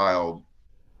let a child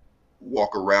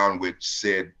walk around with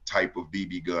said type of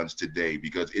BB guns today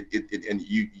because it and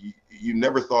you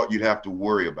never thought you'd have to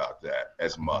worry about that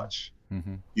as Hmm. much.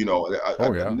 Hmm. I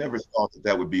Oh yeah. never thought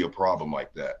that would be a problem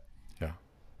like that. Yeah.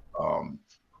 Um,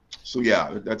 so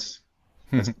yeah, that's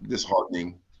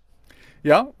disheartening.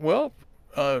 Yeah. Well,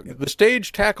 the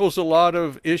stage tackles a lot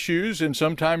of issues, and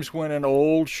sometimes when an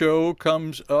old show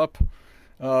comes up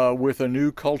with a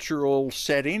new cultural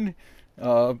setting,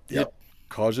 Yeah, it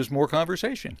causes more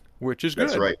conversation, which is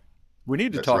that's good. right. We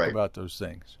need to That's talk right. about those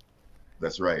things.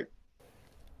 That's right.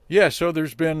 Yeah, so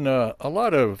there's been a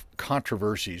lot of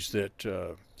controversies that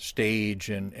stage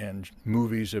and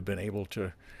movies have been able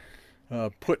to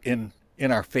put in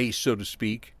our face, so to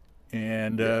speak,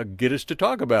 and Yeah, get us to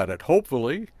talk about it.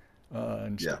 Hopefully, yeah,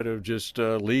 instead of just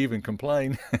leave and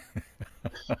complain.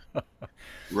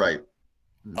 right.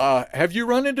 Have you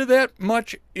run into that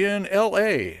much in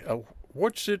L.A.?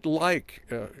 What's it like?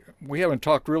 We haven't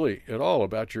talked really at all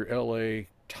about your L.A.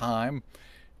 time.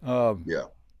 Um, Yeah.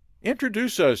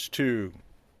 Introduce us to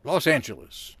Los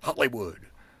Angeles, Hollywood.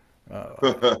 Uh,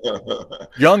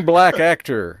 Young black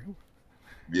actor,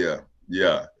 Yeah,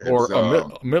 yeah. or It's a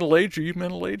middle age. Are you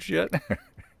middle aged yet?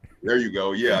 There you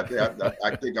go. Yeah,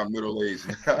 I think I'm middle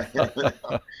aged.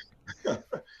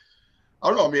 I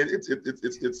don't know. I mean,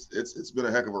 it's been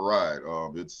a heck of a ride.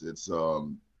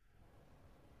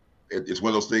 It's one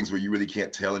of those things where you really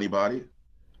can't tell anybody.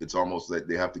 It's almost like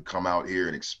they have to come out here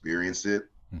and experience it.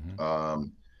 Hmm.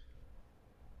 Um,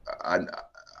 I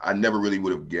I never really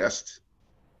would have guessed,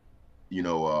 you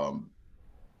know,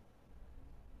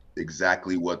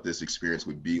 exactly what this experience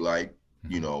would be like,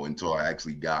 Hmm. until I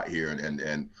actually got here.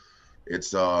 And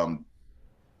it's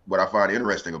what I find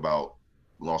interesting about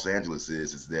Los Angeles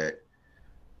is that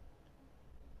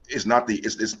it's not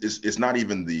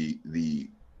even the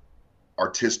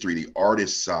artistry, the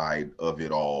artist side of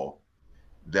it all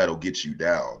that'll get you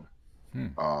down. Hmm.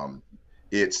 Um,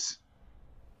 it's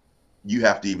you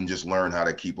have to even just learn how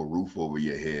to keep a roof over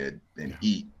your head and Yeah.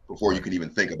 eat before you Right. can even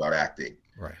think about acting.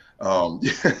 Right. Um,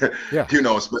 Yeah.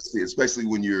 especially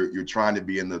when you're trying to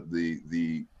be in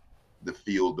the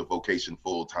field, the vocation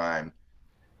full time,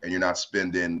 and you're not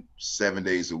spending 7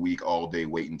 days a week all day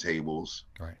waiting tables,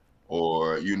 Right.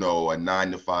 or a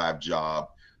 9 to 5 job.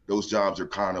 Those jobs are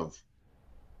kind of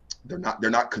they're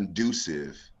not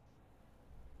conducive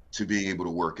to being able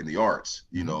to work in the arts.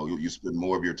 Hmm. You spend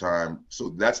more of your time. So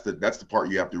that's the part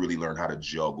you have to really learn how to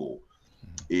juggle,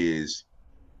 is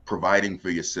providing for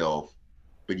yourself,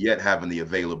 but yet having the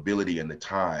availability and the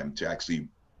time to actually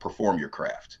perform your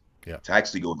craft, Yeah. to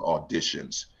actually go to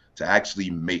auditions, to actually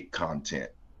make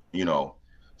content. You know,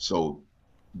 so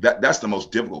that's the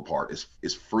most difficult part,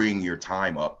 is freeing your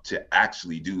time up to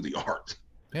actually do the art.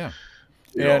 Yeah.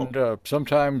 You know, And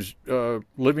sometimes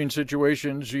living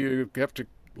situations, you have to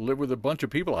live with a bunch of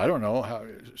people. I don't know how.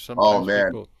 oh Sometimes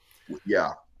man, people.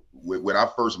 yeah. When I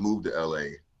first moved to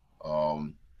LA,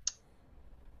 um,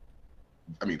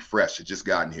 I mean, fresh, had just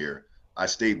gotten here. I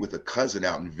stayed with a cousin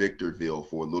out in Victorville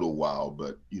for a little while,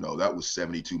 but that was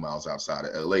 72 miles outside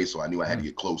of LA, so I knew I had to Mm.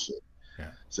 get closer.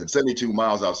 Yeah. So 72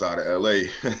 miles outside of LA,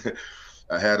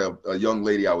 I had a young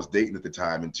lady I was dating at the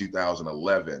time in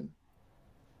 2011,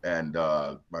 and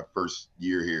my first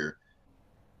year here,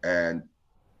 and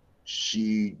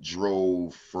she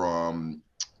drove from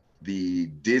the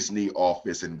Disney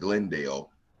office in Glendale,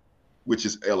 which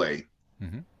is LA,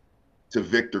 Hmm. to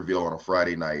Victorville on a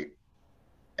Friday night,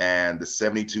 and the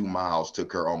 72 miles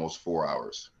took her almost 4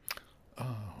 hours. Oh,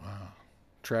 wow.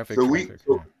 Traffic, So we, traffic.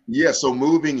 so, Yeah. yeah. So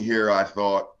moving here, I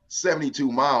thought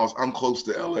 72 miles. I'm close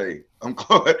to LA. I'm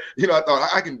close. I thought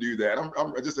I can do that.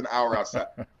 I'm just an hour outside.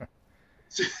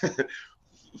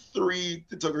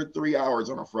 It took her 3 hours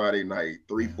on a Friday night,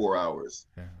 three, Yeah. 4 hours.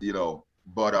 Yeah.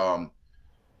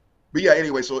 But yeah.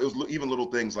 Anyway, so it was even little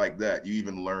things like that. You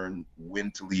even learn when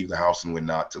to leave the house and when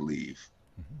not to leave.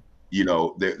 Hmm.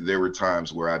 There were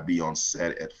times where I'd be on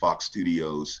set at Fox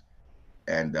Studios,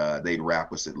 and they'd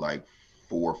wrap us at like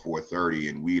 4:30,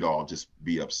 and we'd all just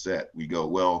be upset. We go,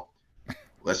 well,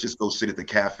 let's just go sit at the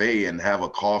cafe and have a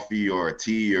coffee or a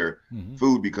tea or Hmm.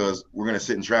 food, because we're going to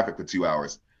sit in traffic for 2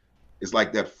 hours. It's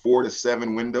like that 4 to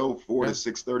 7 window, four to Yeah.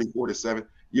 6:30, 4 to 7.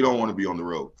 You don't want to be on the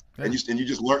road, and Yeah. you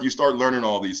just learn. You start learning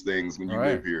all these things when All you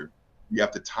right. live here. You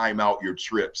have to time out your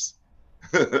trips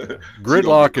so Yeah. you don't get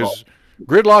Gridlock caught. is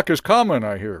gridlock is common,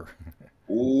 I hear.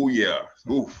 Oh yeah.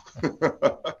 Oof.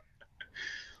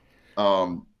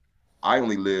 um, I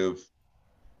only live,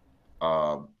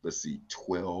 let's see,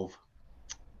 12.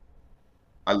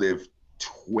 I live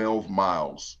 12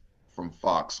 miles from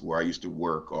Fox, where I used to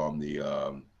work on the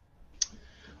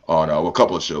on a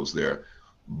couple of shows there.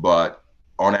 But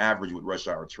on average, with rush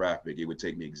hour traffic, it would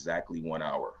take me exactly 1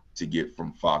 hour to get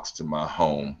from Fox to my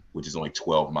home, which is only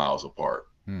 12 miles apart.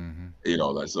 Hmm.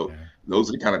 So Yeah. those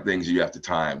are the kind of things you have to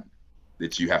time,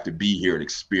 that you have to be here and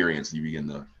experience. You begin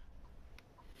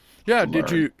Yeah. to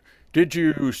Did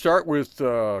learn. you start with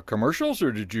commercials,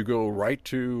 or did you go right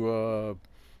to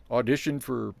audition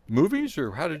for movies,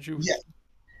 or how did you? Yeah,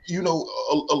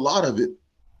 a lot of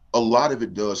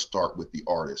it, does start with the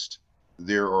artist.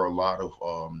 There are a lot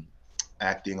of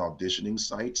acting auditioning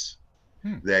sites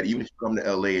Hmm. that, even if you come to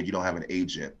LA and you don't have an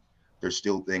agent, there's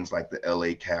still things like the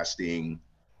LA casting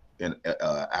and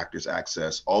actors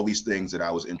access, all these things that I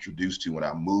was introduced to when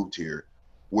I moved here,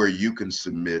 where you can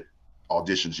submit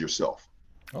auditions yourself.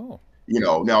 Oh.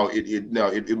 Now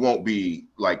it won't be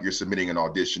like you're submitting an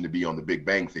audition to be on The Big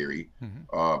Bang Theory,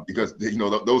 Hmm. because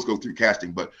those go through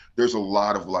casting. But there's a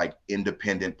lot of like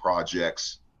independent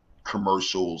projects,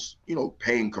 commercials,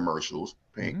 paying commercials,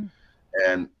 paying, Hmm.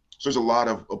 and so there's a lot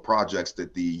of projects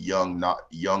that the not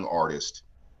young artist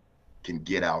can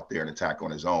get out there and attack on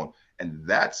his own. And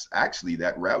that's actually,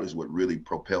 that route is what really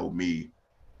propelled me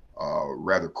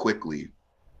rather quickly.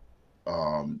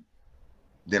 Um,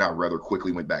 then I rather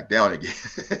quickly went back down again.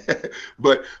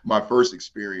 But my first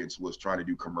experience was trying to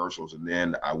do commercials, and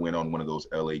then I went on one of those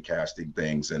LA casting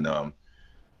things, and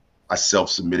I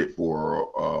self-submitted for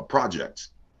a project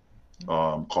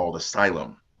called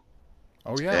Asylum.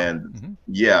 Oh yeah. And Hmm.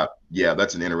 yeah,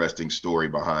 that's an interesting story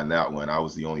behind that one. I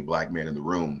was the only black man in the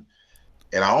room,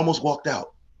 and I almost walked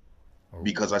out Oh.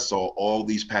 because I saw all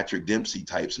these Patrick Dempsey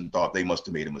types and thought they must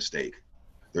have made a mistake.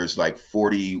 There's like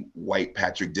 40 white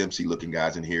Patrick Dempsey looking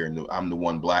guys in here, and I'm the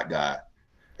one black guy.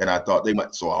 And I thought they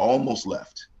might, so I almost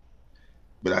left,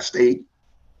 but I stayed,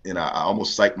 and I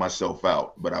almost psyched myself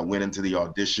out. But I went into the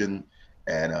audition,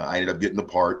 and I ended up getting the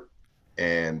part.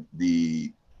 And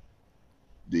the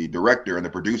director and the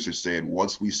producer said,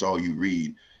 once we saw you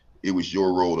read, it was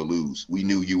your role to lose. We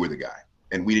knew you were the guy,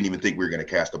 and we didn't even think we were going to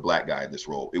cast a black guy in this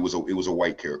role. It was a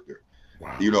white character.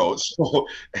 Wow. So,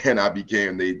 and I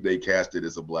became, they cast it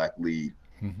as a black lead.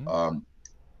 Hmm. Um,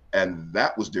 and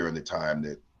that was during the time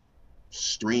that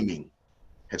streaming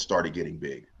had started getting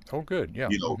big, Oh, good. Yeah.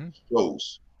 you know, Hmm.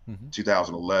 shows, Hmm.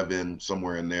 2011,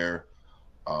 somewhere in there.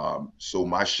 So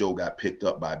my show got picked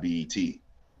up by BET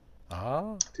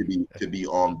Ah. to be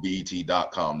on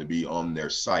BET.com, to be on their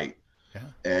site. Yeah.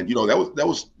 And that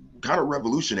was kind of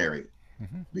revolutionary,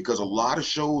 Hmm. because a lot of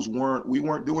shows we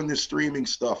weren't doing this streaming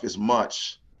stuff as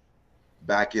much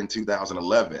back in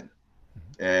 2011.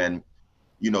 Hmm. And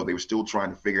they were still trying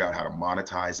to figure out how to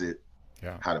monetize it,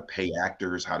 Yeah. how to pay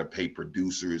actors, how to pay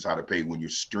producers, how to pay when you're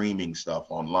streaming stuff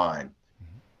online.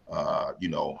 Hmm. How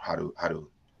to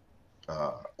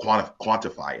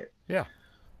quantify it. Yeah.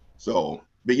 So,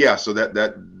 but yeah, so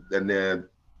that and then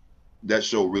that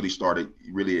show really started,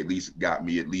 really at least got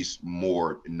me at least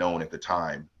more known at the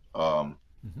time. Um,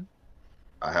 Hmm.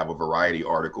 I have a Variety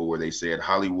article where they said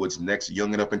Hollywood's next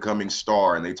young and up and coming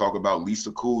star, and they talk about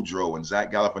Lisa Kudrow and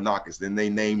Zach Galifianakis. Then they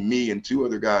name me and two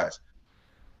other guys,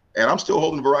 and I'm still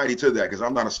holding Variety to that because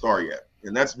I'm not a star yet.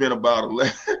 And that's been about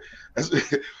 11,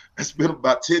 that's been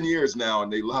about 10 years now,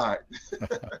 and they lied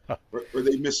or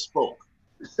they misspoke.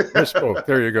 Misspoke.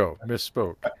 There you go.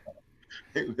 Misspoke.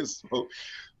 They misspoke.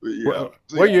 But yeah. Well,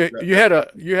 So well, yeah,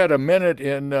 you had a minute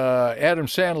in Adam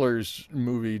Sandler's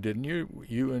movie, didn't you?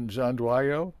 You and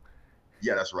Zanduayo.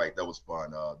 yeah, that's right. That was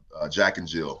fun. Jack and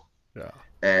Jill. Yeah.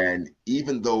 And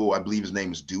even though I believe his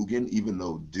name is Dugan, even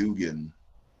though Dugan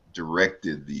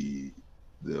directed the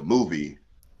movie,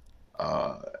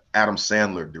 Adam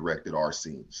Sandler directed our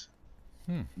scenes,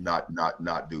 Hmm.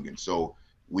 not Dugan. So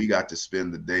we got to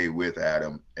spend the day with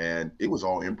Adam, and it was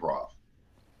all improv.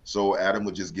 So Adam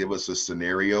would just give us a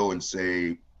scenario and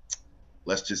say,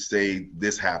 let's just say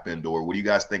this happened, or what do you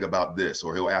guys think about this?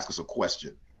 Or he'll ask us a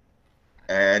question.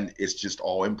 And it's just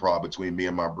all improv between me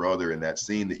and my brother in that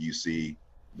scene that you see,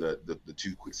 the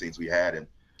two quick scenes we had. And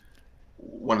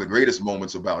one of the greatest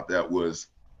moments about that was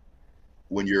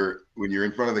when you're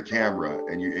in front of the camera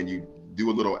and you do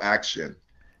a little action,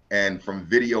 and from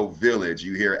Video Village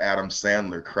you hear Adam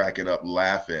Sandler cracking up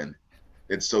laughing.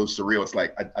 It's so surreal. It's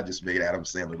like I just made Adam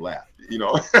Sandler laugh.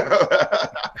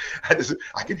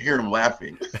 I can hear him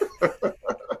laughing.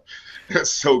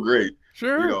 That's so great. You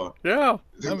Sure. know. Yeah.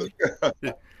 I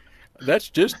mean, that's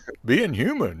just being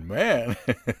human, man.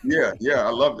 Yeah. I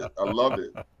loved it. I loved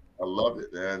it. I loved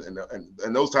it, man.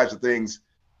 And those types of things,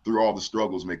 through all the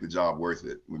struggles, make the job worth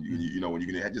it. When when you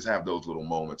can just have those little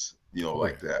moments, Oh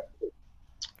like yeah. that.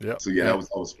 Yeah. So yeah, that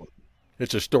was fun.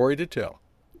 It's a story to tell.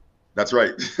 That's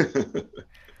right. That's right.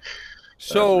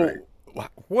 So,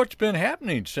 what's been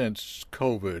happening since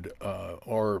COVID,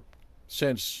 or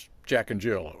since Jack and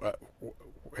Jill?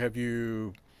 Have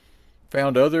you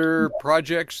found other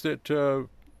projects that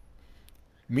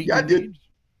meet Yeah, I your did. needs?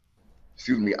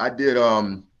 Excuse me. I did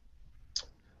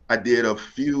a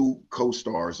few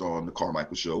co-stars on the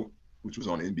Carmichael Show, which was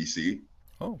on NBC.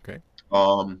 Oh, okay.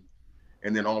 Um,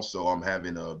 and then also I'm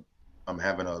having a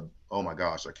oh my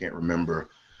gosh, I can't remember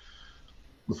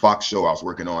the Fox show I was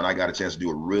working on. I got a chance to do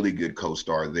a really good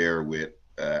co-star there with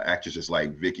actresses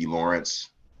like Vicki Lawrence,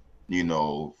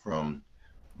 from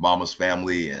Mama's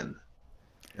Family and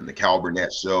the Cal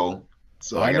Burnett Show.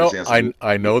 So I I got a know. chance to do,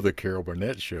 I know the Carol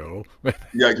Burnett show.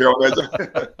 yeah, Carol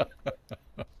Burnett.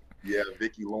 Yeah,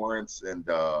 Vicki Lawrence and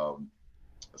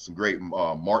some great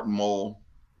Martin Mull.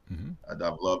 Hmm.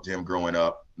 I've loved him growing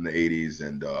up in the '80s,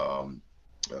 and uh,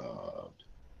 uh,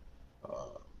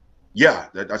 yeah,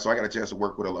 so I got a chance to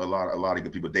work with a lot of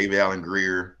good people. David Allen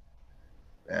Greer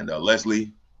and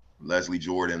Leslie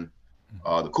Jordan,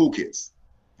 the Cool Kids.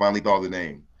 Finally thought of the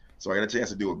name, so I got a chance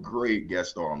to do a great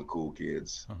guest star on the Cool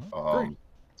Kids. Uh-huh. Great.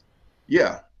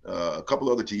 Yeah, a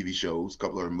couple other TV shows, a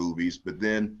couple other movies, but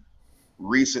then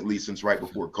recently, since right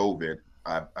before COVID,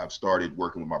 I've started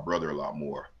working with my brother a lot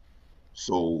more.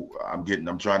 So I'm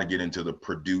trying to get into the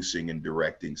producing and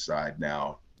directing side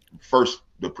now. First,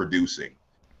 the producing.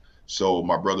 So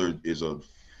my brother is a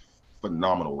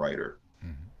phenomenal writer,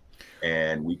 Hmm.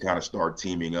 and we kind of start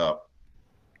teaming up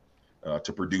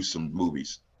to produce some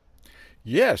movies.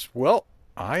 Yes. Well,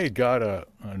 I got a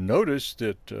notice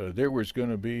that there was going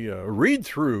to be a read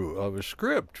through of a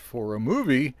script for a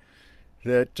movie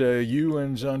that you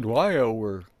and Zanduayo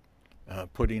were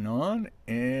putting on,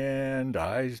 and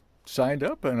I signed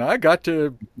up, and I got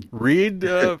to read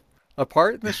a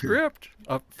part in the script.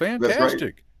 A That's right.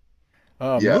 fantastic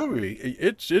Yeah, movie.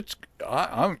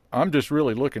 I'm just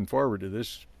really looking forward to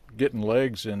this getting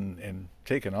legs and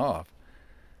taking off.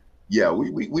 yeah,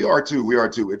 we are too. We are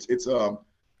too. It's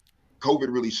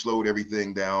COVID really slowed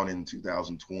everything down in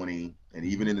 2020 and Hmm.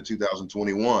 even into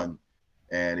 2021,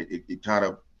 and it kind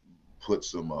of put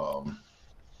some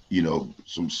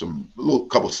little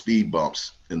couple speed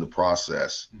bumps in the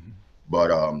process. Hmm.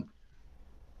 But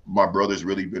my brother's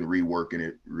really been reworking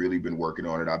it, really been working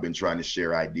on it. I've been trying to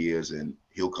share ideas, and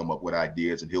he'll come up with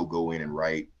ideas, and he'll go in and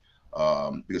write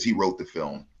because he wrote the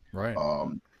film. Right.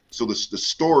 So the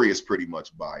story is pretty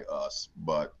much by us,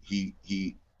 but he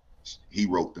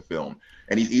wrote the film,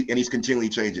 and he's continually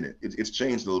changing it. It's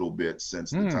changed a little bit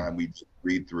since the Mm. time we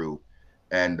read through,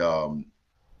 and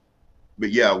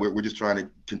but yeah, we're just trying to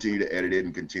continue to edit it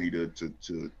and continue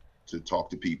to talk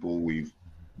to people. We've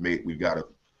got a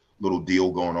little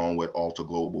deal going on with Alta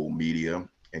Global Media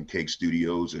and Cake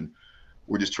Studios, and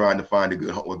we're just trying to find a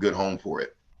good home for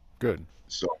it. Good.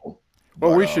 So, Well,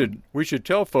 but we should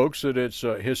tell folks that it's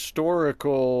a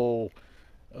historical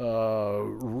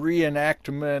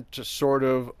reenactment, sort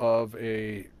of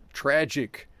a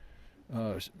tragic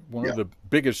one of Yeah. the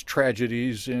biggest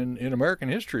tragedies in American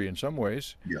history in some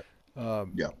ways. Yeah.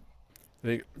 Um, Yeah.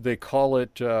 they call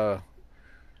it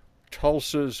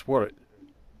Tulsa's what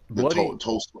The bloody.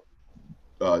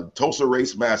 Tulsa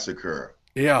Race Massacre.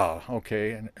 Yeah,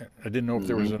 okay. And I didn't know if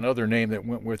there was Hmm. another name that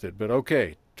went with it, but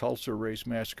okay. Tulsa Race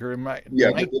Massacre in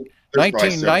Yeah, there's probably several.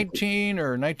 1919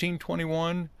 or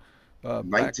 1921 back.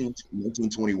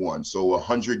 1921. So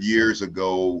 100 years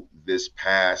ago, this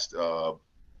past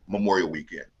Memorial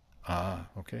Weekend. Ah,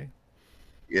 okay.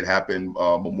 It happened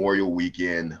Memorial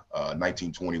Weekend,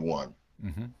 1921. Hmm.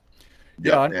 Yeah,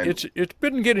 Yep. and And it's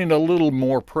been getting a little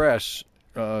more press.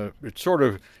 It sort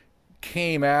of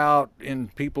came out in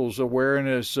people's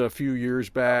awareness a few years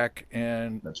back,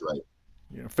 and that's right.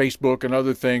 Facebook and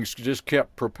other things just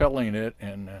kept propelling it.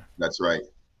 And That's right.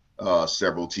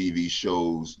 Several TV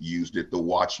shows used it. The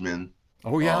Watchmen,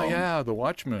 oh yeah, um, yeah, The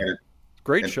Watchmen, and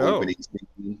great an show. opening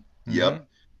scene. Hmm. Yep.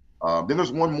 Then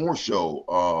there's one more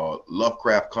show,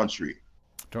 Lovecraft Country.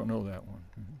 Don't know that one.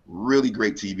 Mhm. Really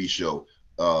great TV show.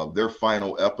 Their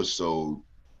final episode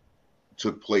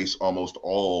took place almost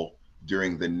all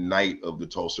during the night of the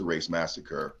Tulsa Race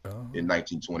Massacre Oh, in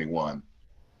 1921,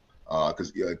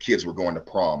 because kids were going to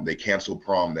prom. They canceled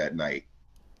prom that night.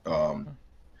 Um,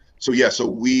 so yeah, so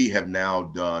we have now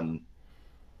done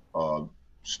a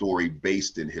story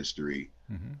based in history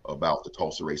hmm, about the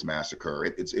Tulsa Race Massacre.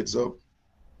 It's a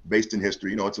based in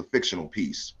history. It's a fictional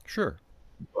piece, sure.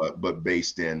 but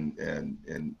based in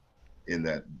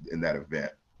that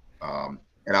event.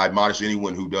 And I admonish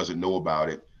anyone who doesn't know about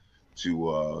it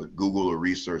to Google or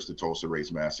research the Tulsa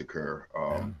Race Massacre.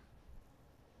 Yeah.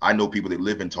 I know people that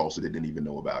live in Tulsa that didn't even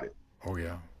know about it. Oh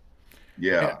yeah.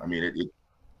 Yeah, And, I mean,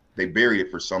 they buried it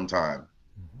for some time.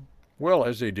 well,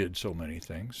 as they did so many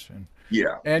things,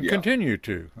 Yeah, and yeah, continue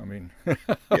to. I mean,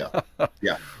 yeah,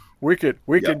 yeah, we could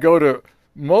yeah. go to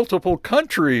multiple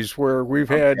countries where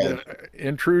we've I'm had telling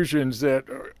intrusions that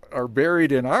are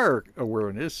buried in our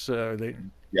awareness. They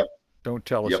you. Yep, don't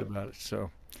tell us yep, about it. So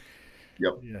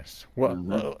yep. yes. Well,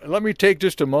 Hmm. let me take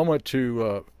just a moment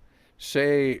to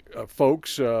say,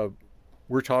 folks,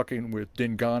 we're talking with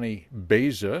Dingani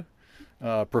Beza,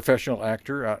 professional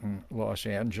actor out in Los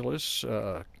Angeles,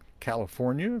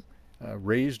 California,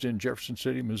 raised in Jefferson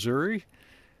City, Missouri.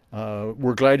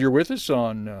 We're glad you're with us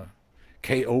on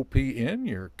KOPN,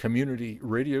 your community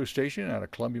radio station out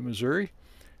of Columbia, Missouri.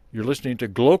 You're listening to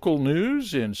Glocal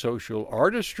News in Social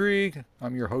Artistry.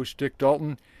 I'm your host, Dick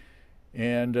Dalton.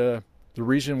 And the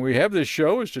reason we have this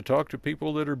show is to talk to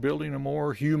people that are building a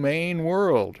more humane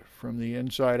world from the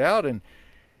inside out. And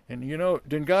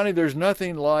Dingani, there's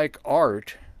nothing like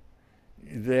art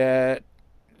that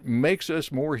makes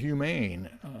us more humane.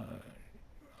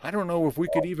 I don't know if we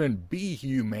could even be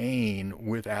humane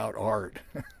without art.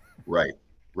 Right,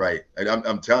 right. And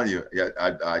I'm telling you, yeah,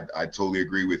 I totally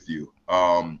agree with you.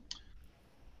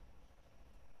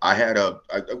 I had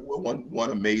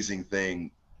one amazing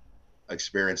thing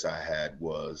experience I had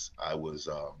was I was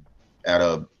at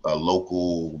a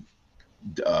local,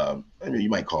 I mean, you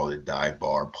might call it a dive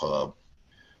bar pub.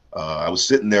 I was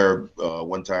sitting there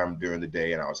one time during the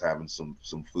day, and I was having some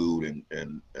food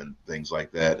and things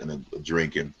like that, and a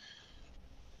drink. And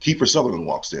Kiefer Sutherland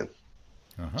walks in,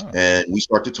 Uh-huh. and we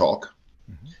start to talk.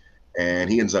 Hmm. And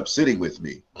he ends up sitting with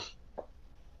me,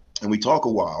 and we talk a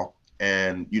while.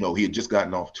 And he had just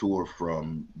gotten off tour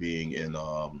from being in,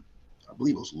 I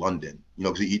believe it was London.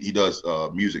 Because he does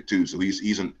music too, so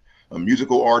he's a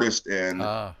musical artist and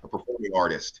Ah, a performing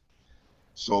artist.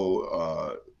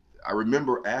 So I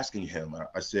remember asking him.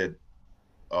 I said,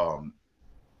 um,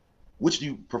 which do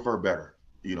you prefer better?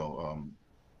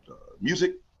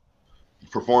 Music,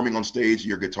 performing on stage,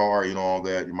 your guitar, all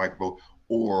that, your microphone,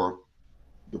 or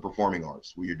the performing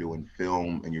arts where you're doing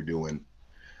film and you're doing.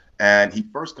 And he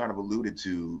first kind of alluded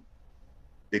to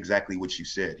exactly what you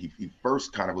said. He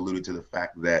first kind of alluded to the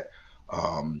fact that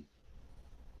um,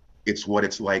 it's what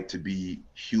it's like to be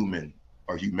human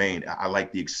or humane. I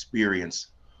like the experience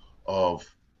of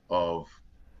of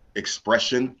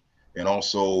expression and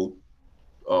also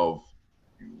of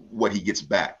what he gets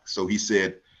back. So he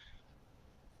said,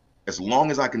 as long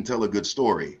as I can tell a good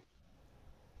story,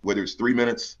 whether it's 3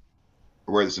 minutes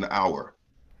or whether it's an hour,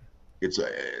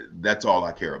 that's all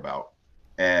I care about.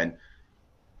 And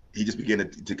he just began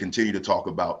to continue to talk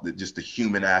about just the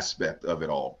human aspect of it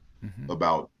all, hmm,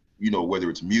 about whether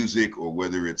it's music or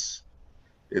whether it's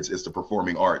the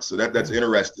performing arts. So that's yeah.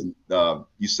 interesting.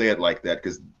 You say it like that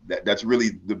because that's really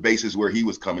the basis where he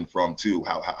was coming from too.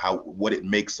 How what it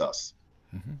makes us.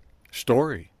 Hmm.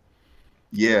 Story.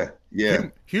 Yeah, yeah,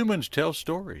 Humans tell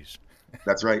stories.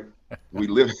 that's right. We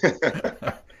live.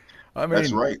 I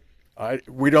That's mean, right.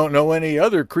 We don't know any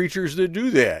other creatures that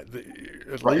do that.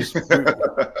 At Right. least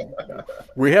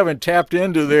we haven't tapped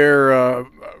into their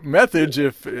methods,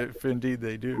 if indeed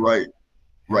they do. Right.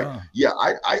 Right. Yeah. Yeah.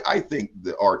 I think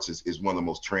the arts is one of the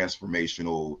most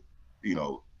transformational, you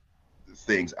know,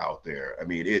 things out there. I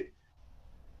mean,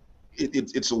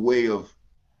 it's a way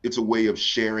of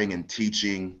sharing and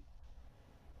teaching,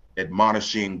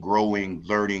 admonishing, growing,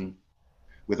 learning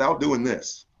without doing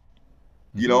this,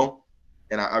 you Mm-hmm. know?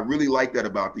 And I really like that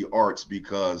about the arts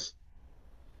because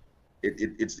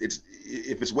it's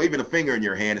if it's waving a finger in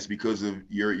your hand, it's because of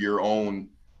your own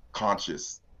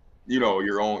conscious, you know,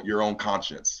 your own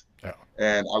conscience. Yeah.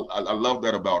 And I love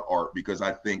that about art because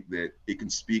I think that it can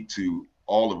speak to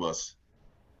all of us.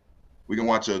 We can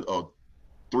watch a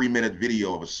 3 minute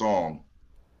video of a song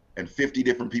and 50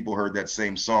 different people heard that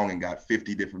same song and got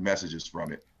 50 different messages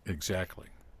from it. Exactly.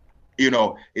 You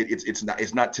know,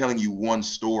 it's not telling you one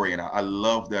story. And I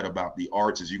love that about the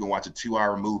arts is you can watch a 2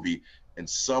 hour movie and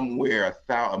somewhere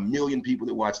a million people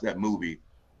that watch that movie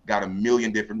got a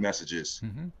million different messages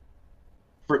Mm-hmm.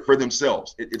 for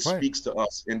themselves. It Right. speaks to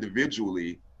us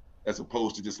individually as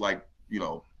opposed to just like, you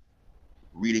know,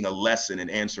 reading a lesson and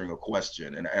answering a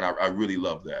question. And I really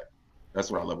love that.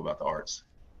 That's what I love about the arts.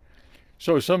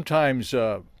 So sometimes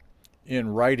in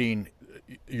writing,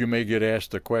 you may get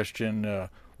asked the question,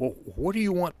 well, what do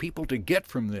you want people to get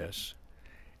from this?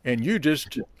 And you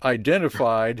just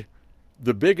identified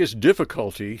the biggest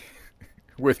difficulty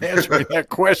with answering that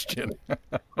question.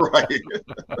 Right.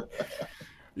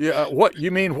 Yeah, what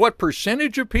you mean? What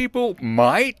percentage of people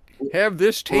might have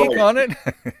this take Right. on it?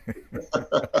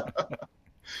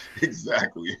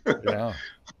 Exactly. Yeah,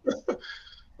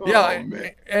 Oh yeah,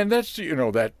 man. and that's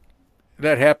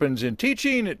that happens in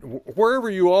teaching. Wherever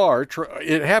you are,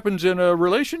 it happens in a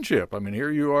relationship. I mean,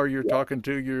 here you are, you're Yeah, talking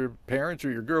to your parents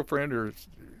or your girlfriend or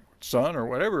son or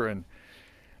whatever, and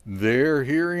they're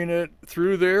hearing it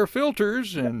through their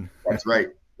filters, and that's right.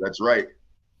 That's right.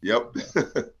 Yep.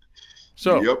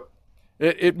 so Yep.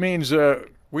 it means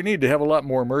we need to have a lot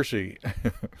more mercy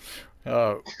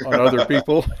on other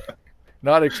people,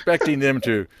 not expecting them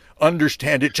to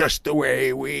understand it just the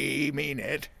way we mean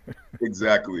it.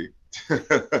 Exactly.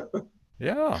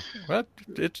 Yeah, but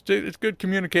it's good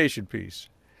communication piece.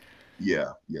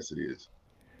 Yeah. Yes, it is.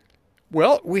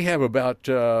 Well, we have about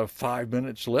 5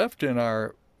 minutes left in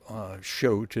our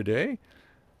show today.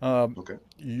 Um, Okay.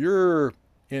 you're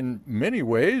in many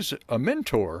ways a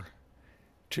mentor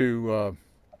to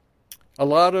a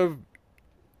lot of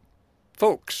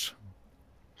folks,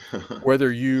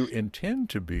 whether you intend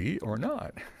to be or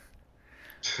not.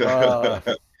 Uh,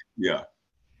 Yeah.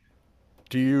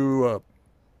 do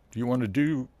you want to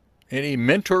do any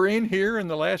mentoring here in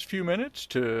the last few minutes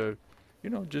to,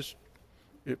 just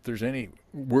if there's any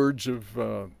words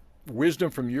of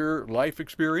wisdom from your life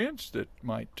experience that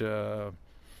might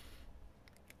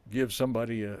give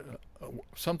somebody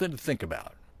something to think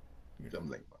about.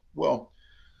 Something. Well,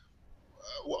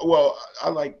 well, I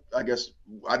like. I guess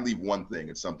I'd leave one thing.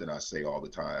 It's something I say all the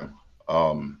time.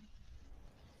 Um,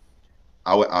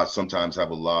 I sometimes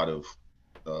have a lot of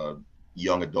uh,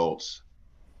 young adults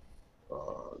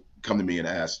come to me and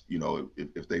ask, you know,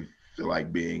 if they feel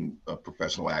like being a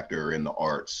professional actor in the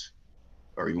arts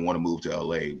or even want to move to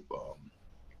LA,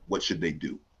 what should they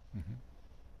do? Mm-hmm.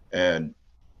 And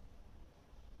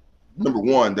number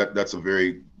one, that's a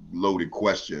very loaded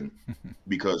question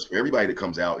because for everybody that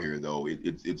comes out here, though,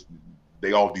 it's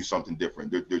they all do something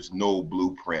different. There's no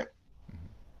blueprint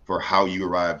for how you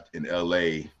arrived in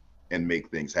LA and make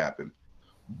things happen.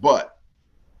 But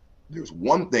there's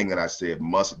one thing that I said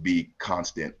must be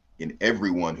constant in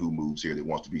everyone who moves here that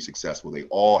wants to be successful. They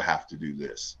all have to do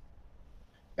this.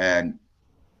 And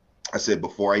I said,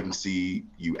 before I even see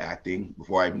you acting,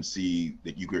 before I even see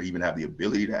that you could even have the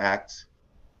ability to act,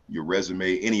 your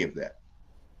resume, any of that,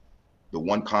 the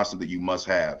one constant that you must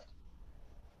have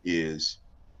is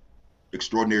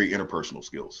extraordinary interpersonal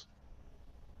skills.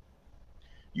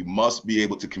 You must be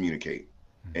able to communicate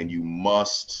and you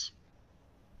must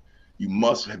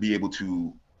be able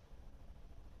to,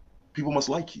 people must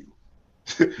like you.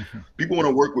 Mm-hmm. People want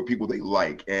to work with people they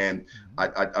like. And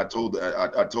I told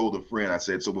a friend, I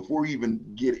said, so before we even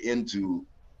get into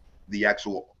the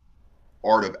actual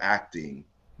art of acting,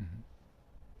 Mm-hmm.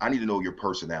 I need to know your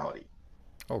personality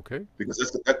Okay. because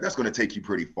that's going to take you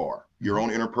pretty far. Your Mm-hmm. own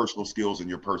interpersonal skills and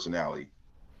your personality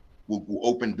will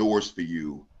open doors for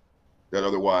you that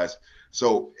otherwise.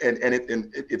 So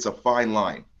it's a fine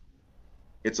line.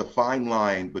 It's a fine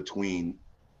line between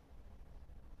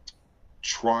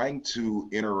trying to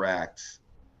interact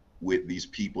with these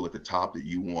people at the top that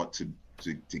you want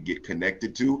to get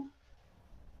connected to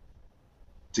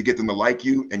to get them to like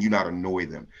you and you not annoy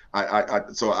them.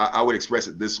 I would express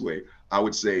it this way. I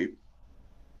would say,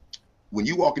 when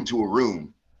you walk into a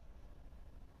room,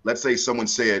 let's say someone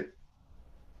said,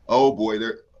 "Oh boy,"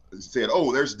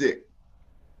 "Oh, there's Dick."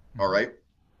 All right.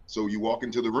 So you walk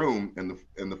into the room,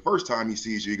 and the first time he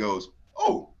sees you, he goes,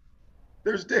 "Oh,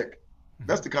 there's Dick."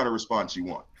 That's the kind of response you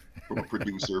want from a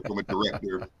producer, from a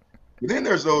director. But then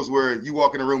there's those where you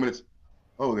walk in a room and it's,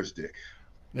 "Oh, there's Dick."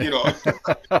 You know,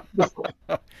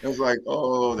 it's like,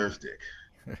 "Oh, there's Dick."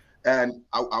 And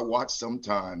I watch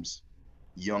sometimes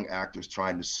young actors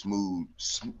trying to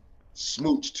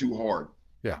smooch too hard.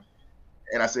 Yeah.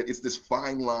 And I said, it's this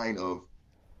fine line of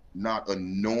not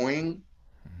annoying,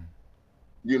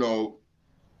 you know,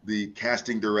 the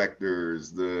casting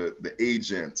directors, the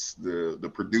agents,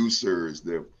 the producers,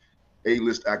 the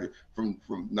A-list actors, from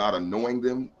not annoying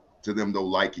them to them though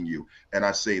liking you. And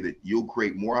I say that you'll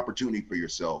create more opportunity for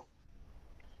yourself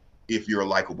if you're a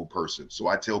likable person. So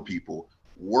I tell people,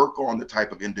 work on the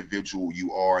type of individual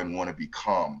you are and want to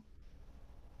become,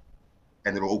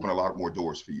 and it'll open a lot more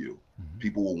doors for you.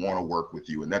 People will want to work with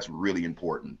you, and that's really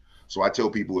important. So I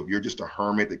tell people, if you're just a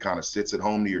hermit that kind of sits at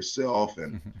home to yourself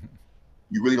and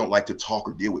you really don't like to talk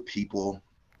or deal with people,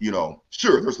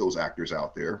 sure, there's those actors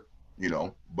out there,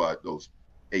 but those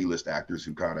A-list actors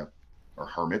who kind of are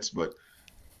hermits, but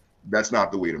that's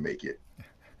not the way to make it.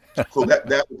 So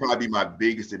that would probably be my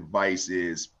biggest advice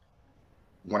is,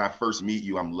 when I first meet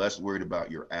you, I'm less worried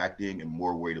about your acting and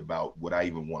more worried about would I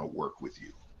even want to work with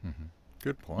you.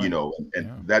 Good point.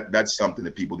 And that's something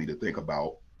that people need to think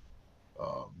about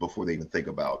before they even think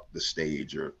about the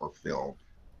stage or film.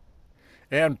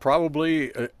 And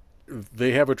probably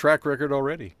they have a track record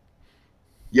already.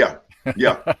 Yeah.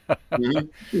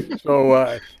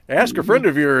 So ask a friend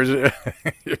of yours,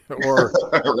 or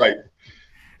right.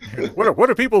 What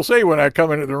do people say when I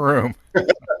come into the room?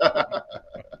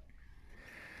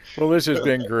 Well, this has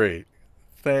been great.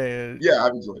 Yeah,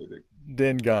 I've enjoyed it.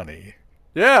 Dingani.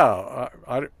 Yeah,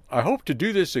 I hope to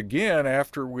do this again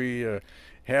after we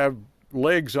have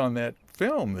legs on that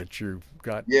film that you've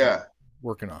got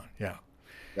working on. Yeah,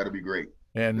 that'll be great.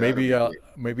 And maybe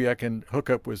I can hook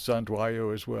up with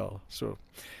Santuayo as well. So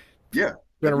yeah,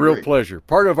 it's been a real pleasure.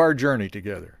 Part of our journey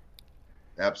together.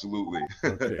 Absolutely.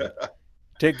 Okay.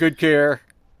 Take good care.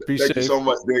 Be safe. Thank you so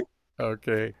much, Dick.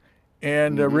 Okay.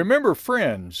 And remember,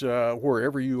 friends,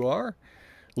 wherever you are,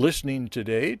 listening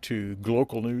today to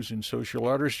Global News and Social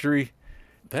Artistry,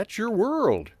 that's your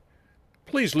world.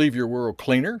 Please leave your world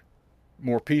cleaner,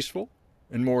 more peaceful,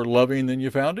 and more loving than you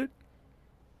found it.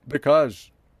 Because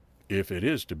if it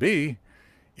is to be,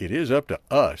 it is up to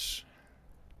us.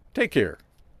 Take care.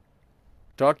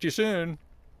 Talk to you soon.